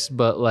 I guess.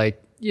 But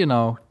like,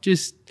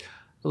 just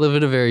live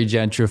in a very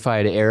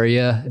gentrified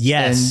area.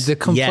 Yes. And the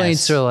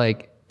complaints are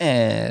like,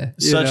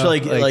 such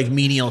like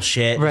menial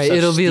shit. Right. Such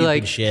It'll be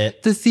like,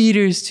 shit. The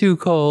theater's too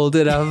cold.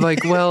 And I'm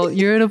like, well,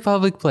 you're in a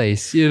public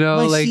place,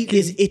 My like seat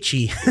is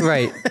itchy.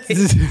 Right.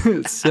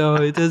 So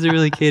it doesn't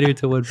really cater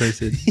to one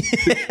person.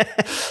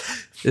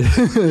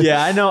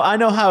 Yeah, I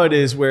know how it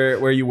is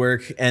where you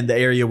work and the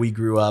area we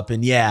grew up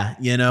in. Yeah,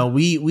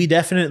 we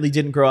definitely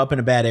didn't grow up in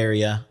a bad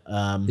area.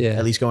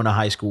 At least going to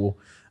high school.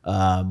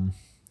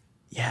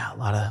 Yeah, a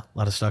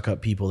lot of stuck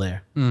up people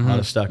there. A lot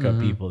of stuck up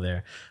people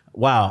there.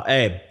 Wow.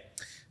 Hey,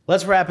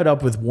 let's wrap it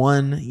up with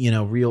one,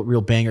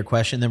 real banger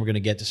question. Then we're gonna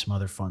get to some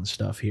other fun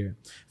stuff here.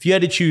 If you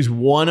had to choose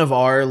one of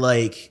our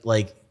like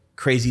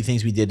crazy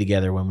things we did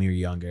together when we were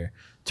younger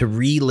to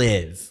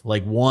relive,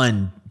 like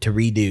one to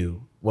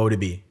redo, what would it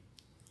be?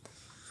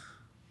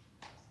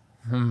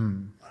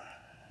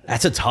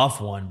 That's a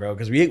tough one, bro,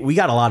 because we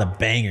got a lot of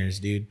bangers,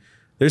 dude.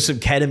 There's some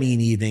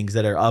ketamine evenings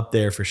that are up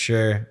there for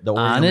sure. The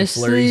Oreo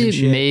McFlurries and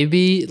shit.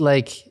 Maybe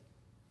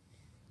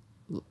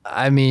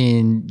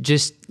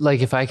just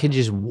like if I could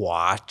just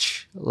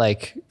watch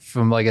like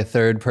from like a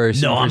third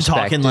person. No, I'm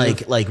talking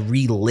perspective. like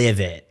relive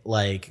it,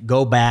 like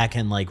go back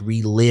and like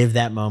relive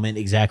that moment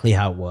exactly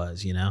how it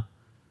was,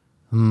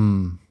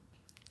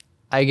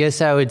 I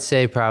guess I would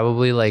say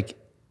probably like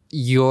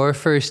your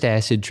first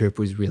acid trip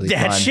was really fun.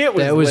 That shit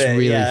was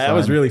really fun. That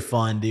was really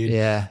fun, dude.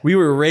 Yeah. We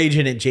were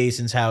raging at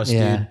Jason's house,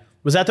 dude.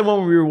 Was that the one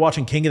where we were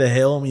watching King of the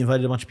Hill and we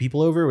invited a bunch of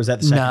people over? Or was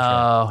that the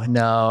second trip?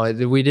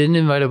 No, we didn't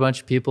invite a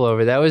bunch of people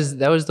over. That was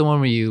the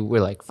one where you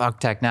were like, "Fuck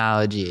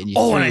technology," and you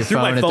and I threw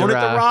my phone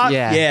at the rock.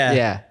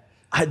 Yeah.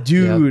 I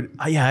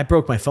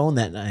broke my phone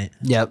that night.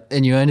 Yep,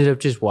 and you ended up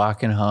just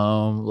walking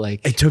home.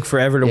 Like it took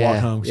forever to walk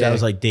home because I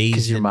was like dazed.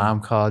 Because your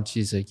mom called,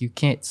 she's like, "You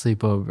can't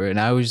sleep over," and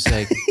I was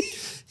like.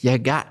 You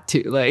got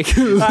to like.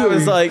 I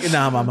was like,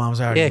 nah, my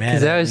mom's already mad.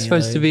 Because that was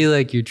supposed to be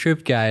like your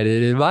trip guide.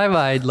 And in my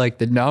mind, like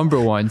the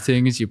number one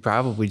thing is you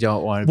probably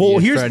don't want to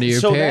be in front of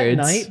your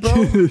parents. That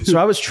night, bro. So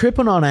I was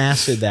tripping on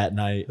acid that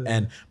night,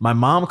 and my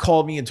mom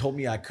called me and told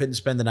me I couldn't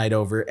spend the night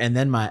over. And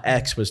then my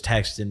ex was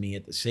texting me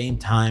at the same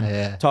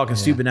time, talking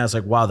stupid. And I was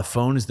like, wow, the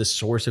phone is the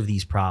source of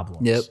these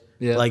problems.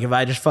 Yep. Like if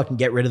I just fucking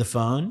get rid of the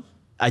phone,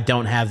 I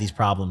don't have these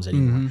problems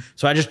anymore.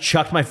 So I just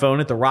chucked my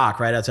phone at the rock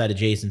right outside of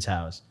Jason's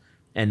house.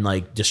 And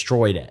like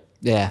destroyed it.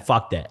 Yeah.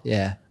 Fucked it.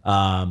 Yeah.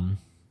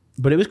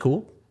 But it was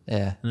cool.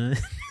 Yeah.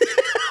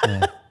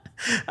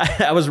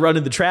 I was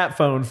running the trap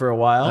phone for a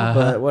while,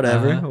 but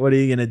whatever. What are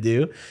you going to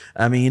do?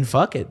 I mean,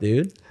 fuck it,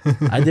 dude.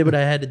 I did what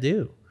I had to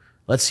do.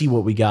 Let's see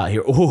what we got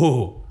here.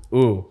 Ooh.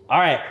 All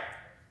right.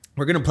 We're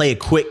We're going to play a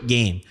quick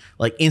game,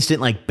 like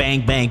instant, like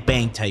bang, bang,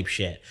 bang type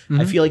shit.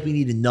 I feel like we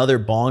need another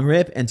bong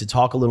rip and to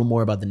talk a little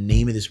more about the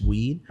name of this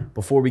weed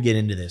before we get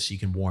into this so you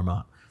can warm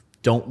up.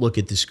 Don't look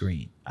at the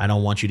screen. I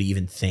don't want you to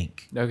even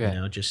think. Okay. You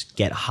know, just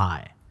get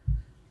high.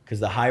 Because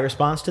the high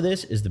response to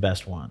this is the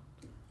best one.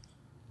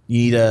 You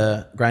need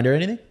a grinder or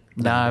anything?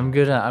 Nah, I'm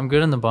good. I'm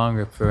good on the bong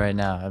rip for right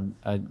now.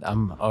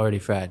 I'm already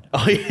fried.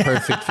 Oh, yeah.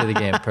 Perfect for the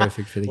game.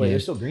 Perfect for the Wait, game.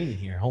 there's still green in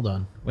here. Hold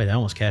on. Wait, I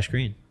almost cashed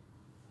green.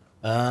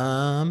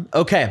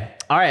 Okay.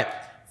 All right.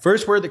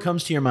 First word that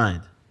comes to your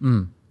mind.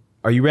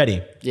 Are you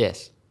ready?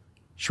 Yes.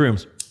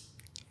 Shrooms.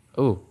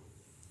 Ooh.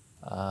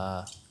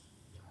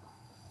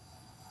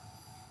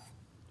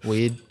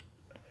 Weed.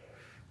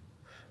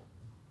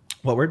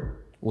 What word?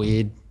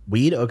 Weed.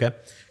 Weed. Okay.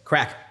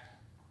 Crack.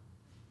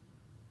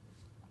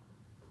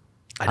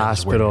 I know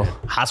this word. Hospital.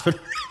 Hospital.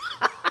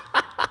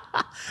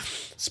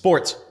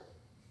 Sports.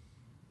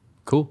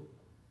 Cool.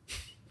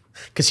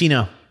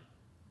 Casino.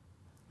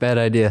 Bad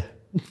idea.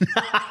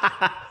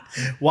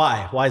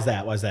 Why? Why is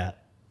that? Why is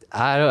that?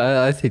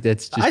 I think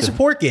that's just. I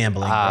support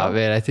gambling. Bro.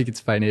 Man, I think it's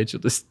financial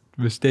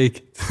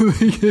mistake.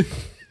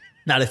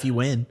 Not if you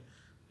win.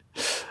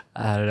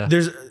 I don't know.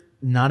 There's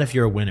not if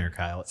you're a winner,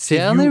 Kyle. See,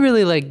 I only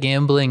really like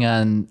gambling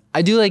on.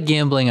 I do like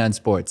gambling on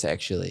sports,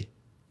 actually.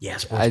 Yeah,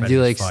 sports I betting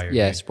do like. is fire,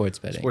 Yeah, dude. sports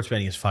betting. Sports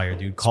betting is fire,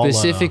 dude. Call,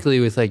 Specifically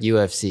with like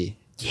UFC.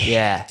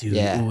 Yeah, dude.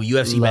 yeah. Ooh,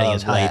 UFC betting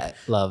is hype.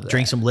 Love that.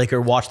 Drink some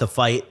liquor, watch the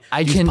fight.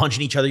 Dudes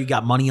punching each other. You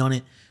got money on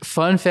it.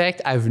 Fun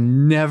fact: I've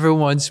never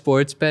won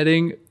sports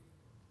betting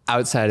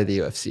outside of the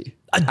UFC.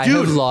 I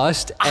have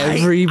lost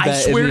every bet I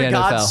swear in the to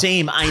God, NFL.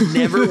 same. I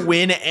never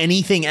win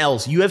anything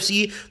else.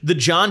 UFC, the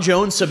John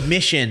Jones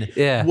submission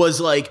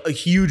was like a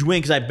huge win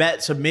because I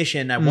bet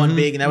submission. I won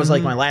big, and that was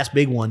like my last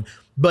big one.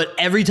 But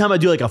every time I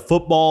do like a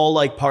football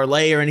like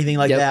parlay or anything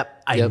like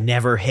that, I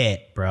never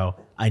hit, bro.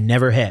 I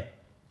never hit.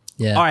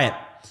 Yeah. All right.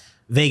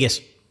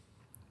 Vegas.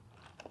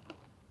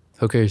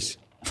 Hookers.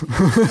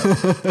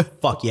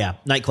 Fuck yeah.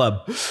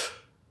 Nightclub.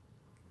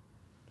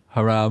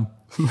 Haram.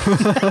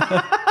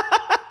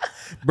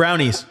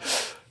 Brownies.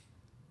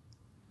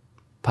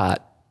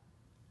 Pot.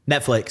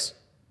 Netflix.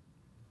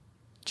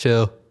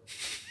 Chill.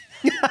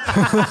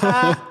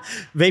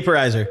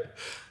 Vaporizer.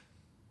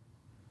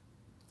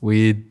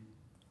 Weed.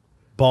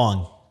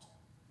 Bong.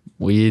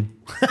 Weed.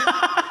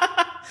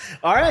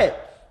 All right.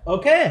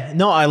 Okay.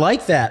 No, I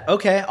like that.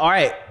 Okay. All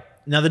right.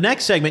 Now the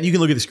next segment, you can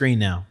look at the screen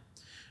now.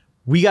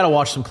 We got to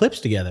watch some clips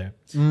together.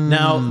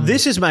 Now,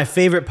 this is my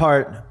favorite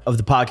part of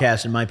the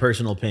podcast, in my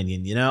personal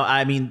opinion. You know,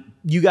 I mean,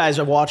 you guys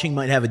are watching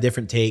might have a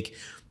different take,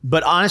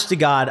 but honest to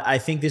God, I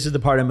think this is the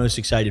part I'm most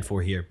excited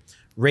for here.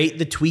 Rate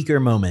the tweaker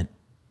moment.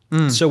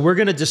 So we're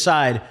going to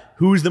decide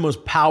who's the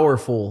most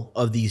powerful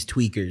of these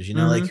tweakers, you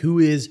know, like who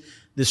is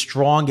the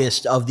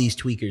strongest of these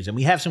tweakers. And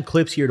we have some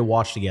clips here to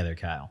watch together,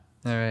 Kyle.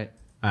 All right.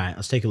 All right,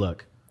 let's take a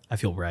look. I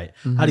feel right.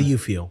 How do you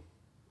feel?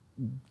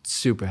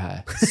 Super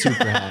high.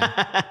 Super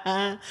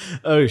high.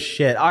 Oh,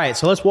 shit. All right,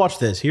 so let's watch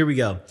this. Here we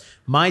go.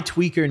 My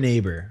tweaker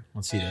neighbor.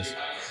 Let's see this.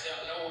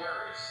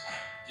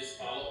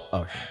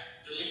 Oh,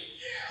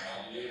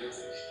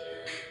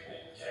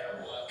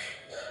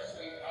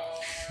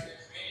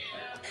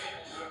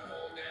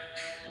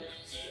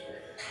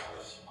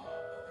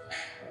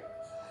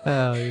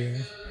 Oh, yeah.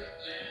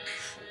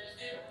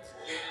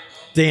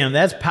 damn,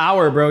 that's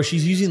power, bro.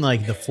 She's using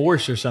like the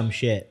Force or some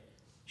shit.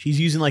 She's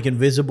using like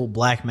invisible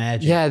black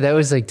magic. Yeah, that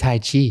was like Tai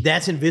Chi.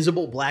 That's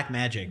invisible black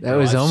magic. That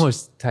was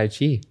almost Tai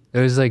Chi. It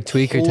was like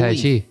tweaker Tai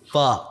Chi.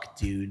 Fuck,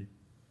 dude.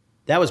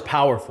 That was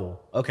powerful.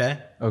 Okay.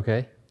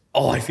 Okay.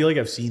 Oh, I feel like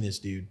I've seen this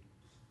dude.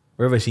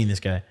 Where have I seen this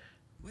guy?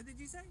 What did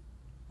you say?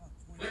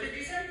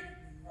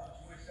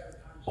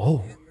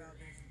 Oh. Okay.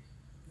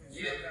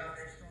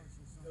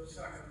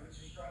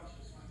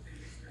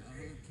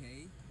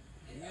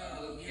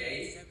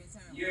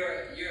 You're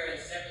a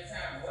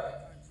seven-time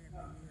what?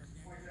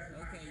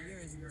 Okay, you're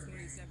a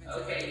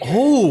 27.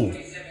 Oh.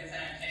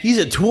 He's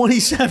a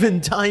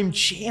 27-time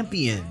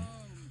champion.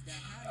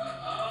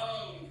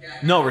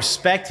 No,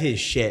 respect his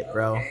shit,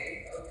 bro.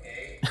 Hey,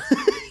 I don't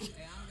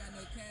got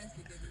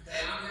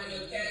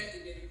no cash to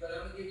give you, but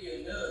I'm gonna give you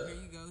a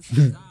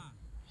nug.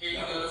 Here you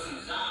go, some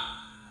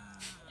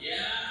Zop.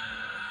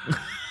 Yeah.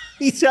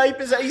 He's hype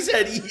as he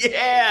said,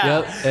 yeah.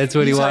 Yep, that's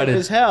what he He's hype wanted.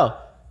 as hell.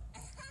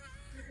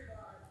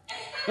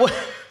 What?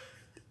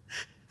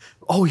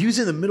 Oh, he was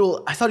in the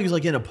middle. I thought he was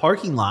like in a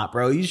parking lot,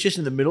 bro. He was just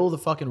in the middle of the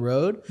fucking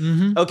road.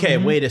 Okay,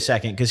 wait a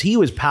second, because he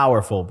was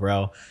powerful,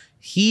 bro.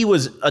 He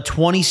was a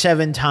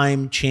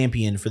 27-time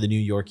champion for the New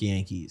York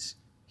Yankees.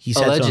 He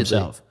said Allegedly. so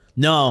himself.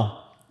 No.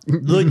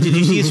 Look, did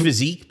you see his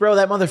physique, bro?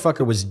 That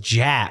motherfucker was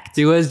jacked.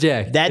 He was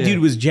jacked. That Yeah. dude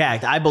was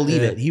jacked. I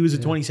believe Yeah. it. He was a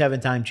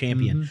 27-time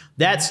champion.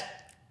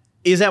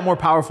 Is that more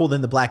powerful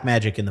than the black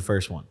magic in the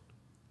first one?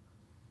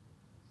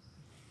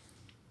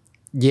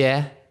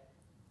 Yeah.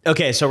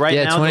 Okay, so right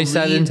Yeah, now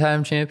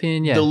 27-time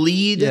champion. Yeah. the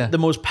lead, Yeah. the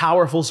most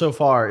powerful so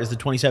far is the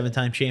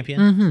 27-time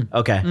champion.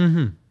 Okay.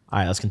 All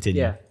right, let's continue.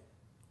 Yeah.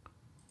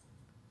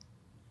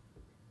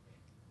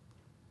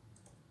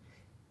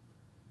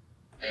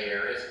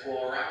 There is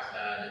 4 rocks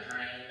by the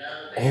train of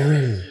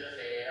Oh.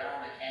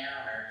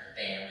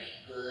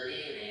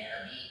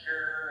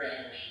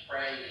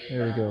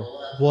 There we go.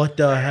 What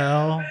the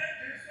hell?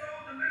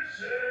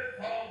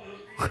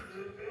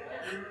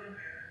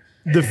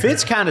 The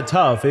fit's kind of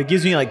tough. It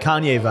gives me like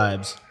Kanye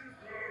vibes.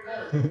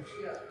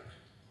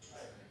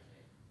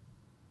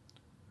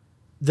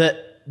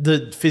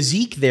 The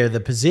physique there, the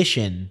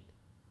position,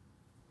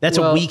 that's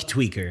a weak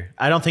tweaker.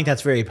 I don't think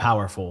that's very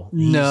powerful.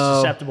 He's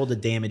susceptible to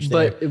damage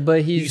there.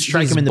 But he's,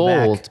 strike he's him in the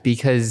bold back.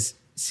 because,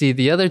 see,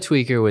 the other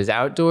tweaker was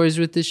outdoors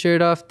with his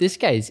shirt off. This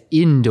guy's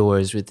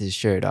indoors with his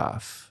shirt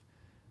off.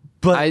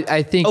 But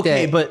I think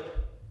okay, that, but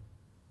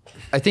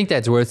I think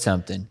that's worth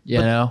something, you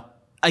know?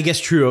 I guess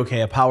true.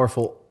 Okay, a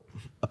powerful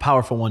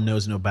one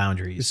knows no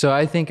boundaries. So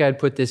I think I'd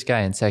put this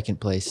guy in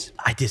second place.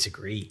 I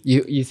disagree.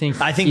 You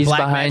think I think he's Black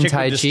behind Magic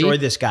Tai would Chi? destroy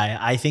this guy.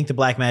 I think the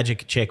Black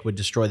Magic chick would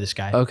destroy this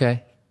guy.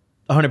 Okay.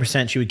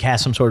 100%. She would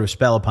cast some sort of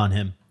spell upon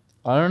him.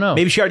 I don't know.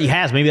 Maybe she already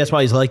has. Maybe that's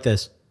why he's like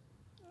this.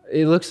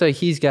 It looks like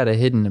he's got a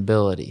hidden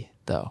ability,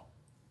 though.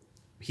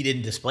 He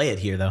didn't display it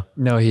here, though.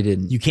 No, he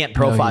didn't. You can't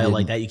profile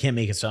like that. You can't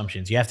make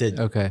assumptions. You have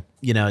to, Okay.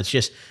 you know, it's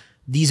just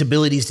these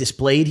abilities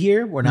displayed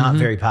here were not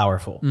very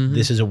powerful.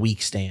 This is a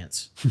weak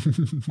stance.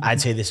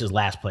 I'd say this is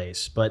last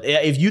place. But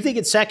if you think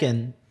it's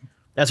second,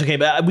 that's okay.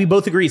 But we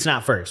both agree it's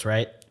not first,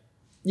 right?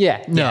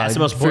 Yeah. No, That's the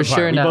most important for part.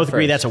 sure We not both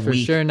agree first. that's a For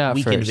weak, sure not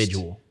weak first.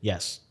 individual.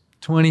 Yes.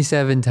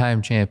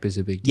 27-time champ is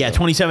a big deal. Yeah,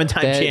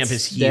 27-time That's- champ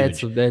is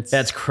huge.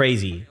 that's-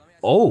 crazy.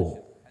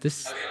 Oh,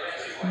 This. Okay, let me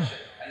ask you a question.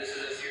 And this is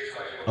a serious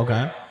question. okay.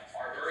 Are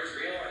birds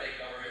real or are they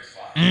government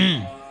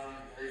sponsored?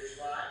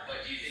 But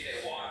do you think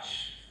they watch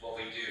what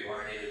we do on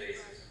a daily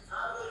basis?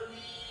 That's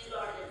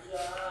a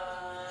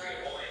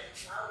good point.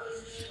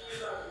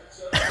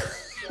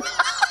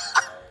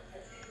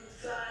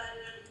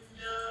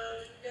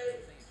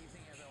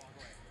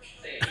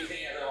 Say, keep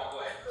saying as I walk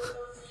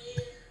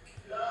away.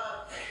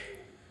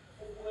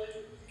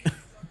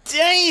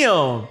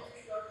 Damn.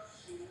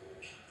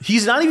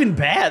 He's not even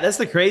bad. That's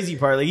the crazy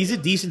part. Like, he's a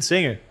decent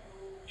singer.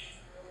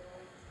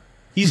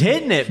 He's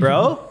hitting it,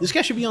 bro. This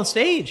guy should be on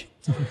stage.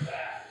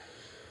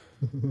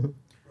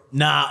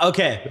 Nah,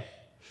 okay.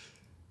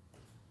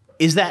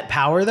 Is that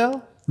power,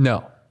 though?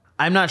 No.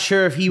 I'm not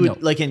sure if he would, No.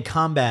 like in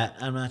combat,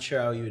 I'm not sure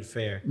how he would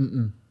fare.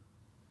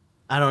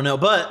 I don't know,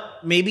 but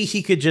maybe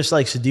he could just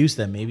like seduce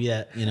them. Maybe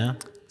that, you know?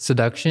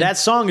 Seduction. That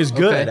song is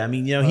good. Okay. I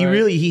mean, you know, All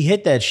right. he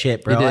hit that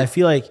shit, bro. He did. I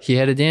feel like he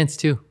had a dance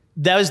too.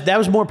 that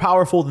was more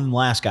powerful than the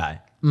last guy.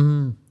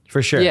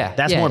 For sure. Yeah,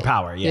 That's yeah, more yeah.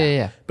 power. Yeah. Yeah,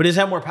 yeah. But does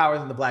that have more power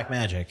than the Black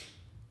Magic?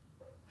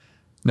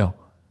 No.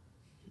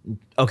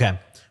 Okay.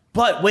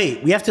 But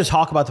wait, we have to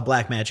talk about the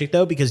Black Magic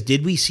though, because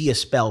did we see a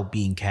spell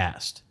being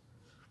cast?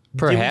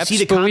 Perhaps, see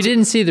the but we concept-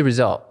 didn't see the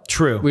result.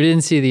 True. We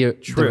didn't see the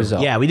True.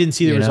 result. Yeah, we didn't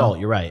see the You know? result.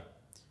 You're right.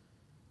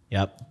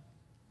 Yep.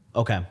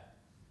 Okay.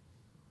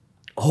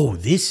 Oh,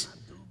 this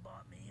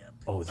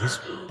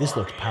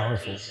looks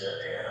powerful.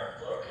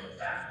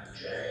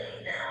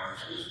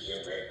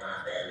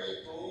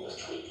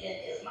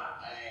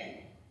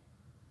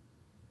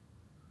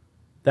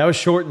 That was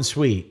short and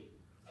sweet.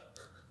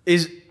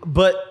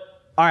 But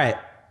all right,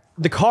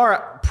 the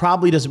car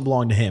probably doesn't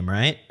belong to him,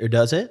 right? Or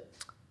does it?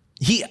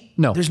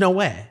 No. There's no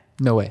way.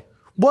 No way.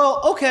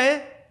 Well,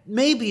 okay,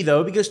 maybe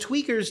though, because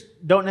tweakers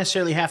don't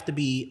necessarily have to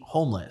be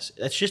homeless.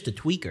 That's just a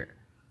tweaker.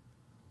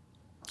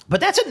 But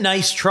that's a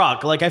nice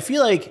truck. Like, I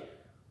feel like,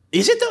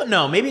 is it though?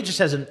 No, maybe it just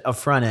has a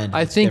front end.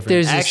 I that's think different.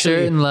 there's Actually, a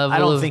certain level. I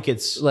don't of, think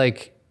it's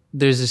like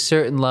there's a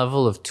certain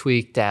level of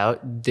tweaked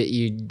out that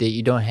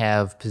you don't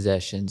have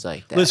possessions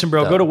like that. Listen,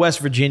 bro, though. go to West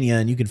Virginia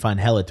and you can find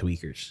hella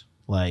tweakers.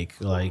 Like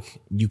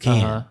you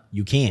can. Uh-huh.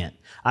 You can't.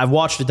 I've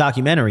watched a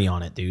documentary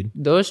on it, dude.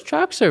 Those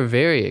trucks are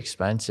very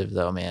expensive,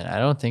 though, man. I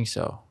don't think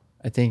so.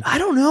 I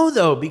don't know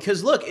though,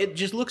 because look, it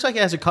just looks like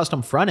it has a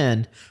custom front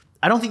end.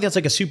 I don't think that's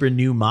like a super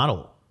new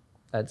model,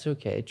 that's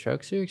okay.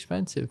 Trucks are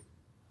expensive.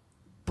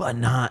 but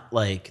not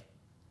like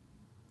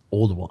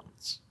old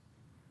ones.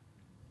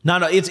 No,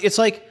 it's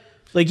like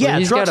yeah,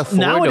 he's got trucks a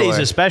nowadays,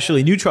 four-door.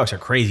 especially new trucks are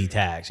crazy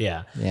tags.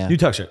 Yeah, Yeah.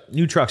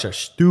 New trucks are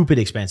stupid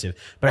expensive.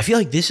 But I feel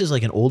like this is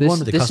like an old one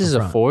with a This custom is a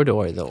front.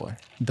 4-door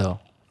though.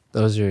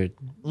 Those are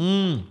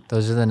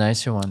the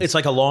nicer ones. It's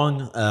like a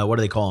long, what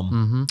do they call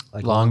them?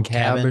 Like Long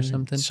cab or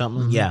something?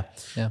 Yeah.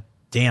 Yeah.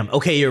 Damn.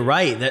 Okay, you're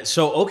right.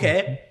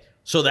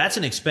 So that's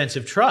an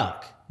expensive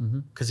truck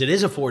because it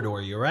is a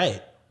 4-door. You're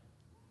right.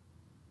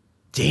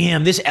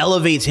 Damn, this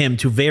elevates him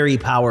to very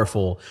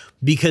powerful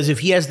because if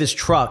he has this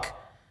truck,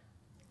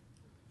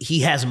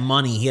 he has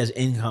money, he has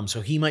income, so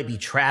he might be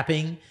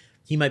trapping,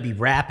 he might be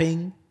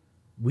rapping.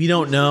 We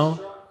don't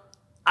know.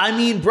 I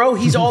mean, bro,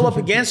 he's all up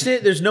against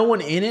it. There's no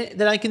one in it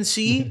that I can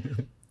see.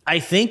 I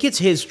think it's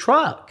his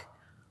truck.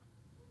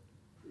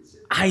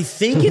 I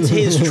think it's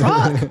his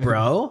truck,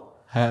 bro.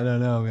 I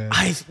don't know, man.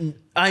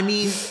 I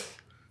mean,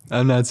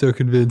 I'm not so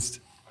convinced.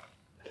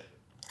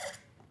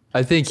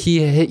 I think he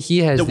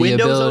has The the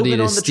windows ability open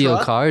to on the steal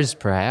truck? cars,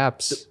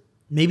 perhaps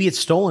maybe it's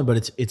stolen,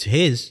 but it's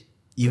his.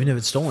 Even if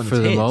it's stolen, for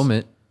it's the his.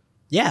 moment.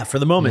 Yeah, for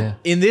the moment.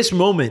 Yeah. In this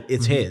moment,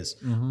 it's his.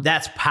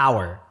 That's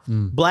power.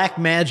 Black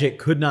magic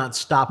could not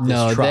stop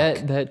this truck.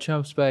 that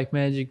Trump's black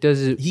magic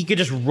does it. He could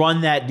just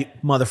run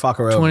that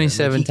motherfucker over.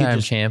 27-time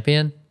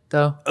champion,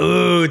 though.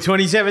 Ooh,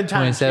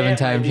 27-time 27-time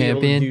champ. Might be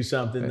able to champion. do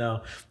something,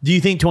 though. Do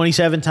you think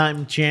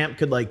 27-time champ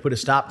could, like, put a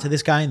stop to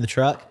this guy in the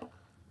truck?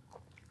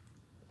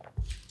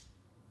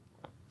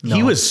 No.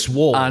 He was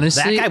swole.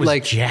 Honestly, that guy was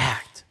like,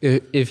 jacked.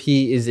 If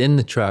he is in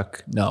the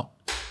truck, no.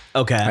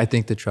 Okay. I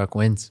think the truck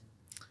wins.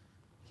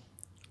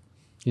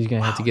 He's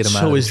going to have to get him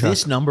out of So the is truck.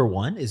 this number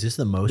one? Is this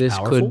the most This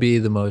powerful? could be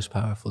the most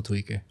powerful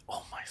tweaker.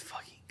 Oh my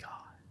fucking God.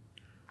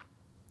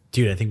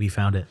 Dude, I think we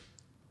found it.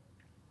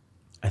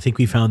 I think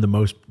we found the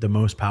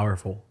most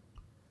powerful.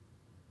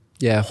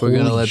 Yeah, if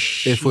we're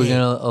Holy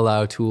gonna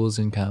allow tools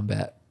in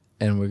combat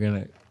and we're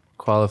gonna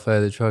qualify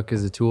the truck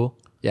as a tool,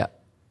 yeah.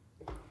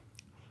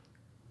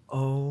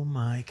 Oh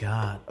my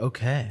God.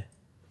 Okay.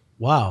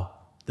 Wow.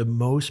 The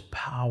most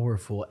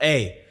powerful.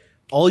 Hey,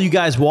 all you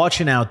guys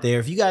watching out there,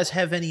 if you guys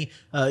have any,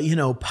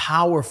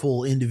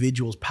 powerful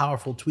individuals,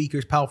 powerful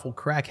tweakers, powerful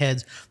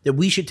crackheads that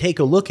we should take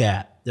a look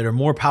at that are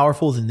more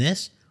powerful than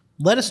this,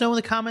 let us know in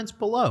the comments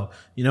below.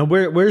 You know,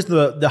 where's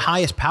the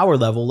highest power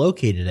level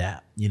located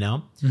at? You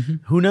know,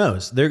 who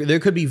knows? There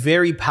could be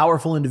very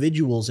powerful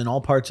individuals in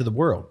all parts of the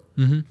world.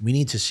 We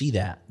need to see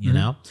that. You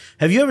know,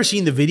 have you ever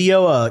seen the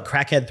video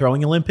Crackhead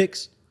Throwing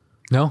Olympics?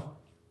 No?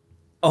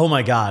 Oh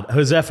my God,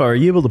 Josefa, are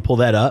you able to pull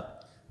that up?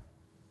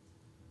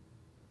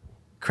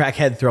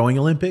 Crackhead Throwing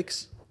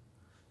Olympics.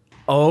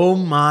 Oh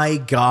my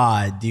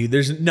God, dude.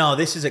 This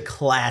is a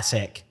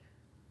classic.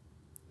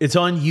 It's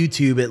on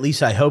YouTube. At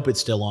least I hope it's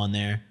still on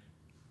there.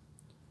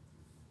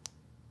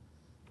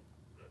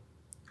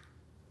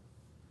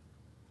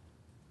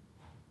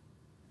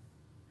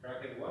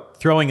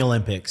 Throwing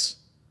Olympics.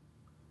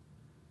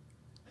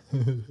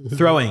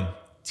 Throwing.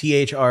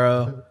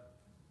 THRO.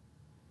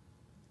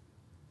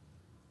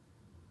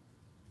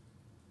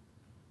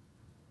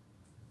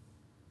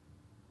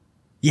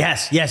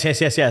 Yes.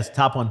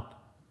 Top one.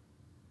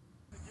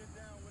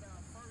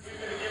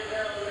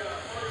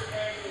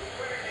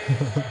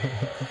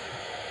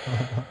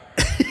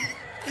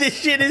 This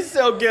shit is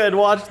so good.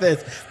 Watch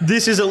this.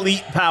 This is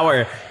elite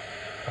power.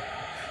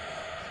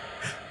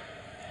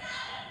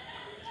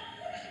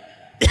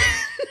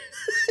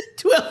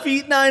 "12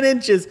 feet 9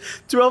 inches.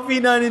 12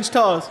 feet 9 inch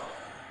toss."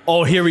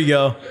 Oh, here we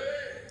go.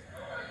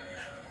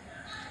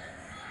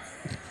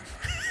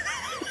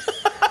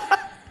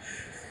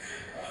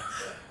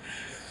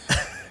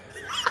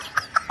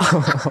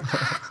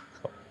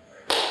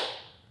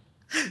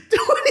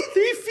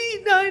 "23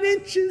 feet 9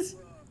 inches.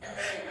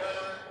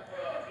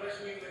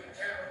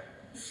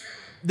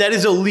 That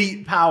is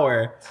elite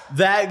power.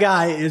 That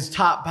guy is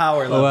top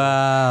power level.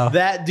 Wow.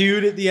 That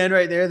dude at the end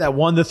right there that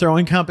won the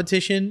throwing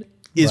competition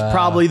is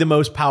probably the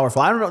most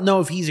powerful. I don't know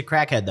if he's a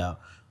crackhead, though.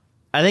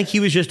 I think he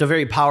was just a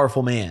very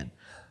powerful man.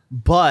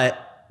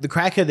 But the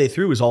crackhead they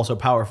threw was also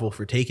powerful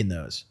for taking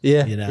those.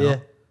 Yeah, You know? yeah.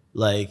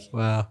 Like,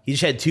 Wow. he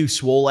just had two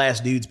swole ass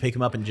dudes pick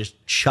him up and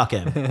just chuck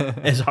him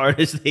as hard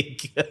as they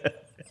could.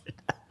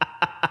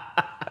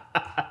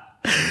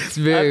 It's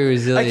very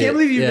resilient. I can't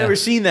believe you've never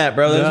seen that,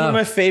 bro. That's No. one of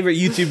my favorite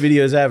YouTube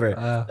videos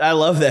ever. I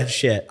love that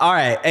shit. All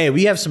right. Hey,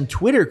 we have some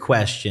Twitter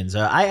questions.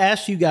 I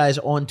asked you guys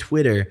on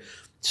Twitter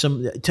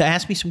to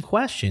ask me some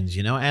questions,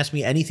 ask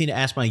me anything to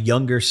ask my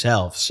younger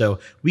self. So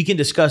we can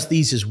discuss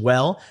these as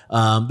well.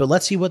 But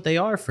let's see what they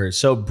are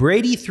first. So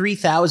Brady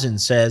 3000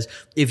 says,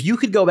 if you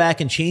could go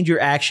back and change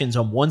your actions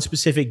on one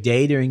specific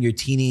day during your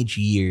teenage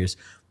years,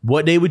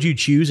 what day would you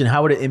choose and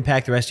how would it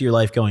impact the rest of your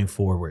life going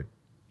forward?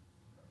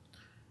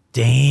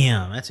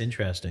 Damn, that's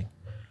interesting.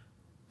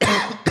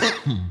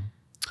 I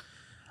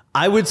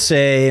would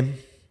say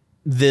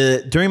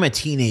during my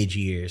teenage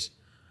years,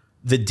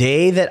 the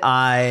day that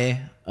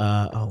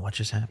what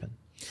just happened?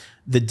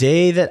 The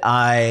day that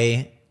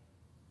I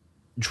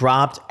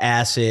dropped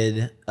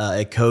acid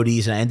at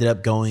Cody's and I ended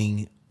up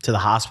going to the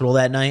hospital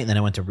that night and then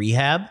I went to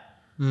rehab.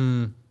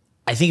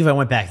 I think if I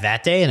went back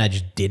that day and I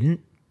just didn't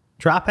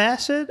drop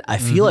acid, I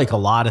feel like a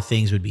lot of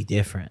things would be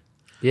different.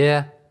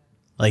 Yeah.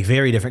 Like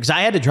very different. Because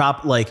I had to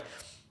drop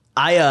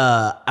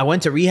I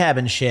went to rehab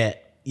and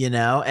shit, and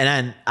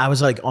then I was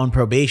like on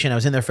probation. I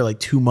was in there for like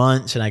 2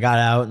 months and I got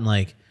out and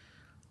like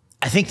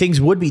I think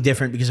things would be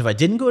different because if I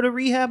didn't go to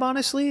rehab,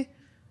 honestly,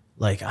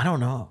 like I don't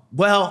know.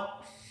 Well,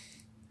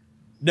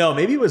 no,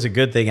 maybe it was a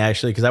good thing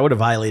actually, because I would have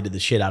violated the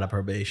shit out of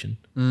probation.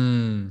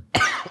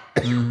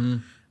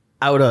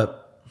 I would have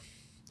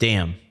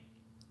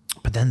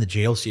but then the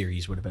jail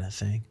series would have been a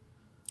thing.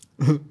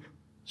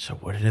 So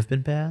would it have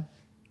been bad?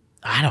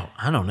 I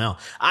don't know.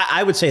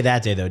 I would say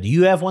that day though. Do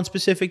you have one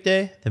specific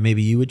day that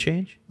maybe you would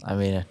change? I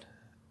mean,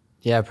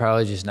 yeah,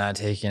 probably just not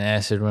taking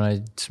acid when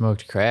I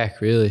smoked crack,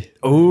 really.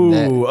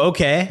 Ooh,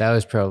 okay. That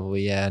was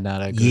probably,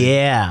 not a good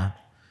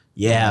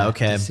Yeah,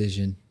 okay.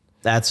 decision.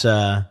 That's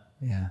Yeah.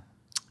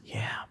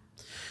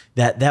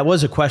 That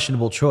was a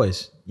questionable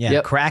choice. Yeah,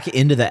 Yep. crack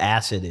into the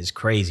acid is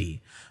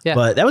crazy. Yeah.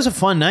 But that was a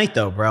fun night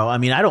though, bro. I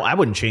mean, I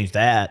wouldn't change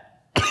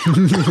that.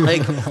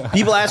 Like,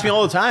 people ask me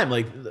all the time,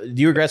 like, do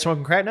you regret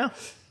smoking crack now?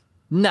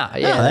 No,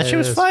 yeah, No, that shit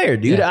was fire,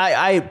 dude.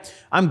 Yeah.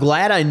 I'm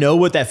glad I know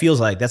what that feels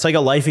like. That's like a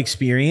life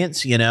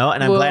experience, you know,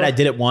 and I'm glad I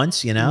did it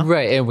once, you know?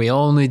 Right, and we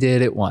only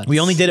did it once. We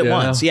only did it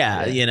once, know?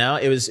 yeah. You know,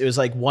 it was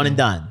like one and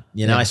done.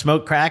 You know, Yeah. I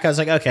smoked crack. I was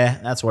like, okay,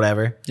 that's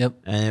whatever. Yep.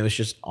 And it was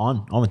just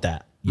on with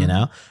that. You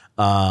know,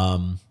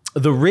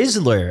 the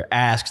Rizzler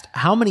asked,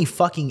 "How many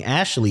fucking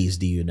Ashleys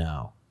do you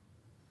know?"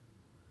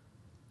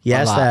 He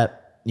asked lot.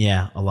 that.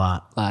 Yeah, a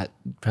lot.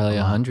 Probably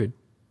 100.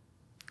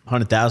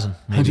 100,000,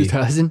 maybe.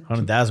 100,000?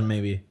 100,000,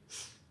 maybe.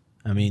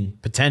 I mean,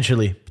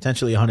 potentially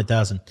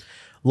 100,000.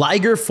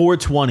 Liger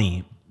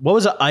 420. What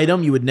was an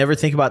item you would never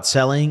think about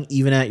selling,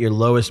 even at your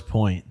lowest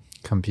point?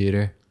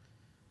 Computer.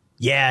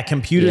 Yeah,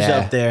 computers Yeah.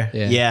 up there.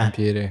 Yeah,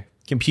 Computer.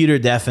 Computer,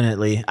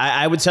 definitely.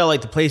 I would sell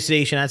like the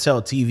PlayStation. I'd sell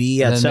a TV.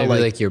 And I'd then sell maybe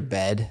like like your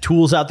bed.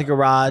 tools out the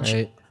garage.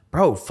 Right.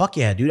 Bro, fuck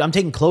yeah, dude. I'm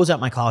taking clothes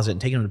out my closet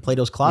and taking them to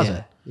Plato's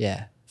closet.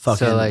 Yeah.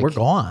 Fucking, So, like, we're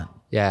gone.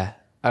 Yeah.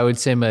 I would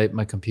say my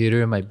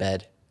computer and my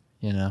bed,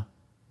 you know?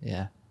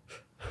 Yeah.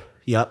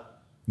 Yup.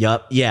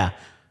 Yeah.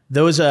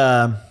 Those,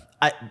 I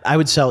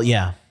would sell,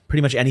 yeah,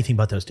 pretty much anything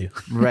but those two.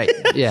 Right.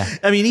 Yeah.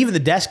 I mean, even the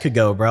desk could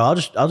go, bro.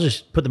 I'll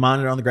just put the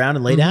monitor on the ground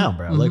and lay down,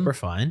 bro. Like, we're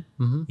fine.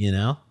 You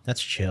know,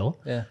 that's chill.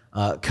 Yeah.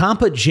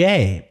 Compa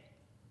J,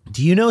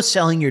 do you know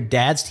selling your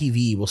dad's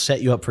TV will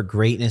set you up for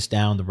greatness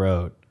down the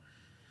road?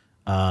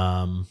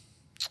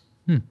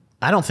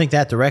 I don't think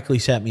that directly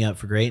set me up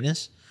for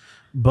greatness,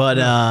 but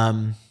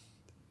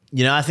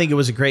you know, I think it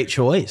was a great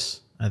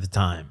choice at the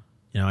time.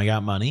 You know, I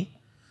got money,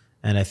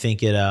 and I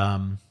think it.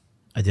 I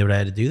did what I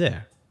had to do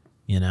there.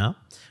 You know,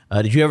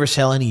 did you ever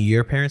sell any of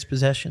your parents'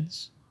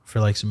 possessions for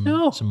like some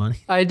money?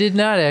 I did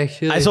not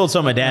actually. I sold some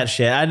of my dad's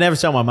shit. I never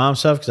sell my mom's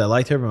stuff because I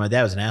liked her, but my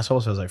dad was an asshole,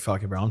 so I was like,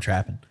 "Fuck it, bro, I'm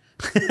trapping."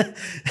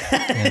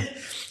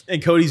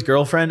 And Cody's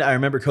girlfriend, I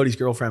remember Cody's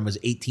girlfriend was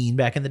 18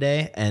 back in the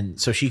day,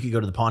 and so she could go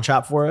to the pawn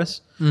shop for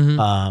us.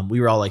 We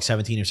were all like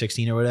 17 or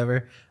 16 or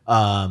whatever.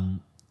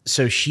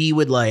 So she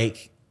would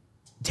like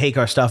take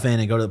our stuff in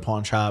and go to the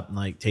pawn shop and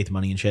like take the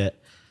money and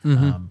shit.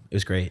 It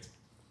was great.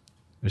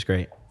 It was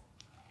great.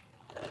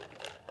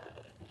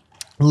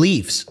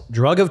 Leafs,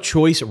 drug of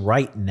choice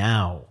right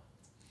now.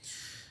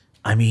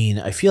 I mean,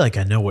 I feel like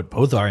I know what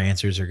both our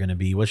answers are going to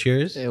be. What's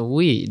yours?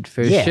 Weed,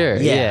 for sure.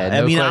 Yeah. I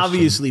no mean, question.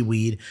 obviously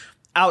weed.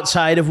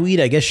 Outside of weed,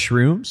 I guess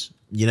shrooms.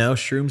 You know,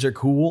 shrooms are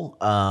cool.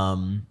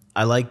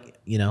 I like,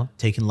 you know,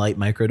 taking light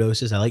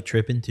microdoses. I like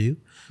tripping too.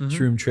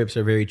 Shroom trips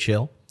are very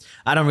chill.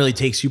 I don't really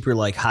take super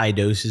like high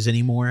doses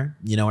anymore.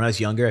 You know, when I was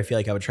younger, I feel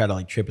like I would try to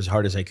like trip as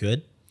hard as I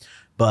could.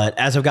 But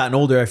as I've gotten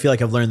older, I feel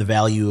like I've learned the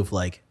value of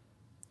like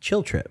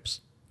chill trips.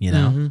 You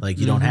know, like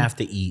you don't have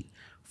to eat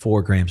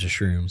 4 grams of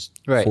shrooms,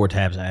 Right. 4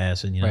 tabs of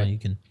acid. You know, Right. you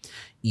can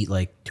eat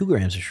like 2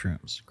 grams of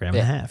shrooms, gram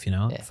and a half. You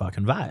know,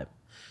 fucking vibe.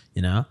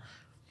 You know,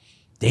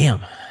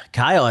 damn,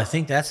 Kyle, I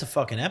think that's the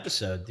fucking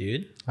episode,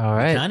 dude. All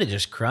right. We kind of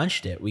just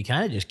crunched it. We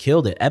kind of just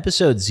killed it.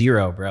 Episode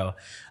 0, bro.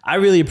 I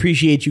really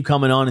appreciate you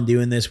coming on and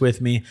doing this with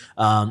me.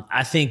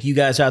 I think you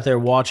guys out there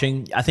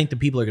watching, I think the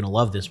people are gonna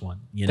love this one.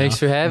 You know? Thanks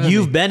for having me.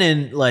 You've been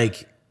in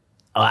like,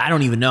 I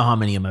don't even know how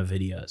many of my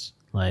videos.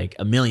 Like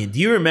 1 million. Do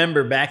you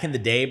remember back in the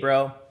day,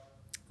 bro,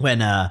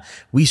 when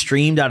we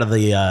streamed out of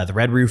the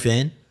Red Roof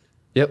Inn?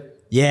 Yep.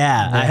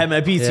 Yeah, I had my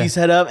PC Yeah.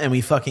 set up and we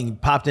fucking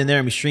popped in there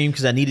and we streamed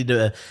because I needed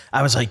to.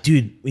 I was like,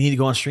 dude, we need to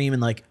go on stream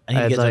and like I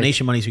need to get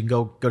donation money so we can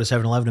go to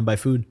 7-Eleven and buy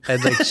food.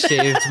 I'd like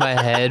shaved my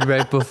head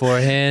right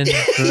beforehand.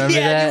 Remember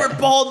yeah, that? you were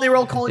bald and they were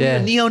all calling you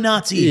a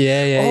neo-Nazi.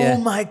 Yeah.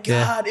 Oh my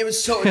God, it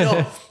was so,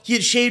 no, he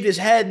had shaved his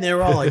head and they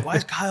were all like, why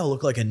does Kyle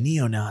look like a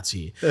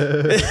neo-Nazi?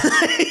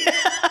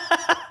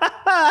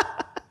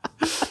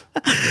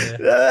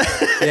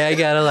 Yeah, I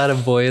got a lot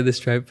of boy in the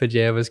striped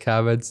pajamas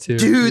comments too.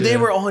 Dude, they Yeah.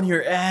 were on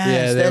your ass.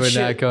 Yeah, they That were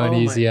shit- not going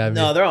easy on me.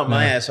 No, they're on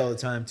my No. ass all the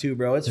time too,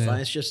 bro. It's fine.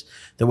 It's just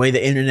the way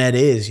the internet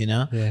is, you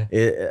know? Yeah.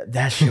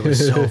 That shit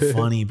was so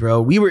funny,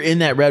 bro. We were in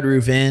that Red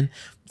Roof Inn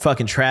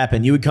fucking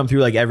trapping. You would come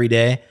through like every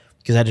day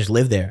because I just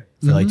lived there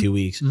for like 2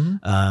 weeks.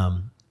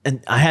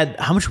 And I had,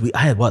 how much I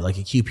had what, like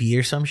a QP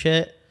or some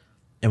shit?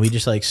 And we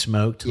just like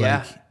smoked.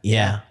 Yeah.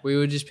 Like, We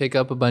would just pick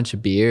up a bunch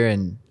of beer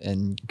and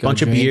go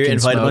bunch of drink beer, and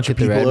invite a smoke bunch of at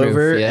the people Red Roof.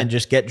 over Yeah. and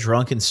just get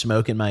drunk and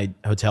smoke in my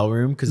hotel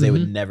room because they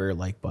would never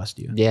like bust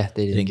you. Yeah,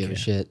 they didn't give care. a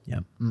shit. Yeah.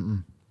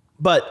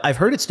 But I've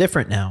heard it's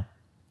different now.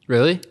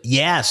 Really?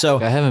 Yeah. So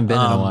I haven't been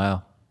in a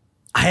while.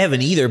 I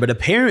haven't either, but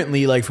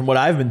apparently, like from what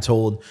I've been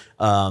told,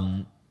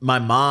 my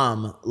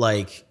mom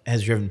like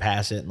has driven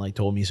past it and like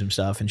told me some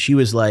stuff, and she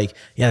was like,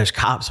 "Yeah, there's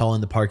cops all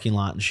in the parking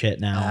lot and shit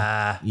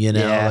now." You know,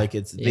 yeah, like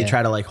they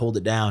try to like hold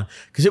it down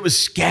because it was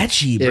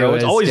sketchy, It bro.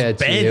 It's was always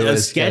sketchy. been It a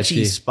was sketchy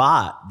sketchy.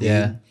 spot, dude.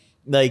 Yeah.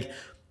 Like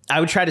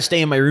I would try to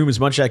stay in my room as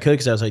much as I could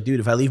because I was like,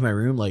 dude, if I leave my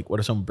room, like, what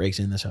if someone breaks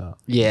in this house?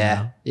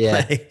 Yeah,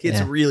 yeah, Like, it's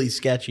yeah. really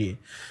sketchy.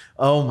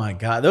 Oh my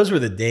God. Those were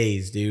the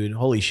days, dude.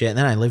 Holy shit. And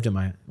then I lived in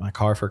my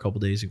car for a couple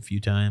days a few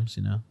times,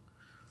 you know.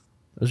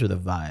 Those were the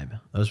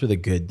vibe. Those were the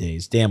good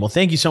days. Damn. Well,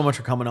 thank you so much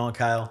for coming on,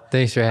 Kyle.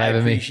 Thanks for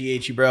having me. I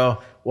appreciate you, bro.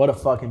 What a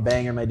fucking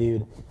banger, my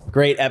dude.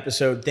 Great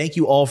episode. Thank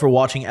you all for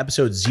watching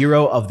episode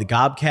 0 of the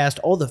Gobcast.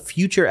 All the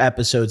future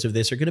episodes of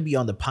this are going to be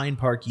on the Pine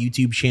Park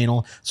YouTube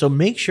channel, so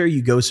make sure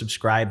you go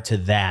subscribe to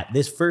that.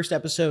 This first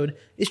episode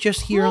is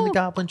just here on the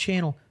Goblin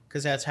channel,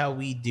 because that's how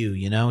we do,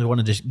 you know? We want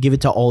to just give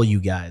it to all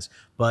you guys.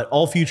 But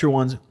all future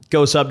ones,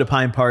 go sub to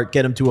Pine Park,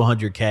 get them to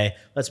 100K.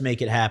 Let's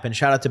make it happen.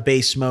 Shout out to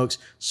Base Smokes.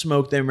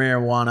 Smoke their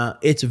marijuana.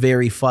 It's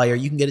very fire.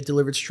 You can get it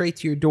delivered straight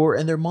to your door,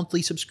 and their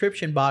monthly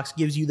subscription box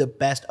gives you the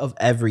best of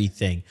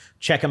everything.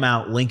 Check them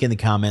out. Link in the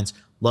comments.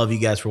 Love you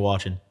guys for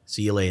watching.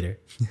 See you later.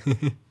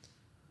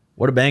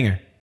 What a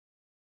banger.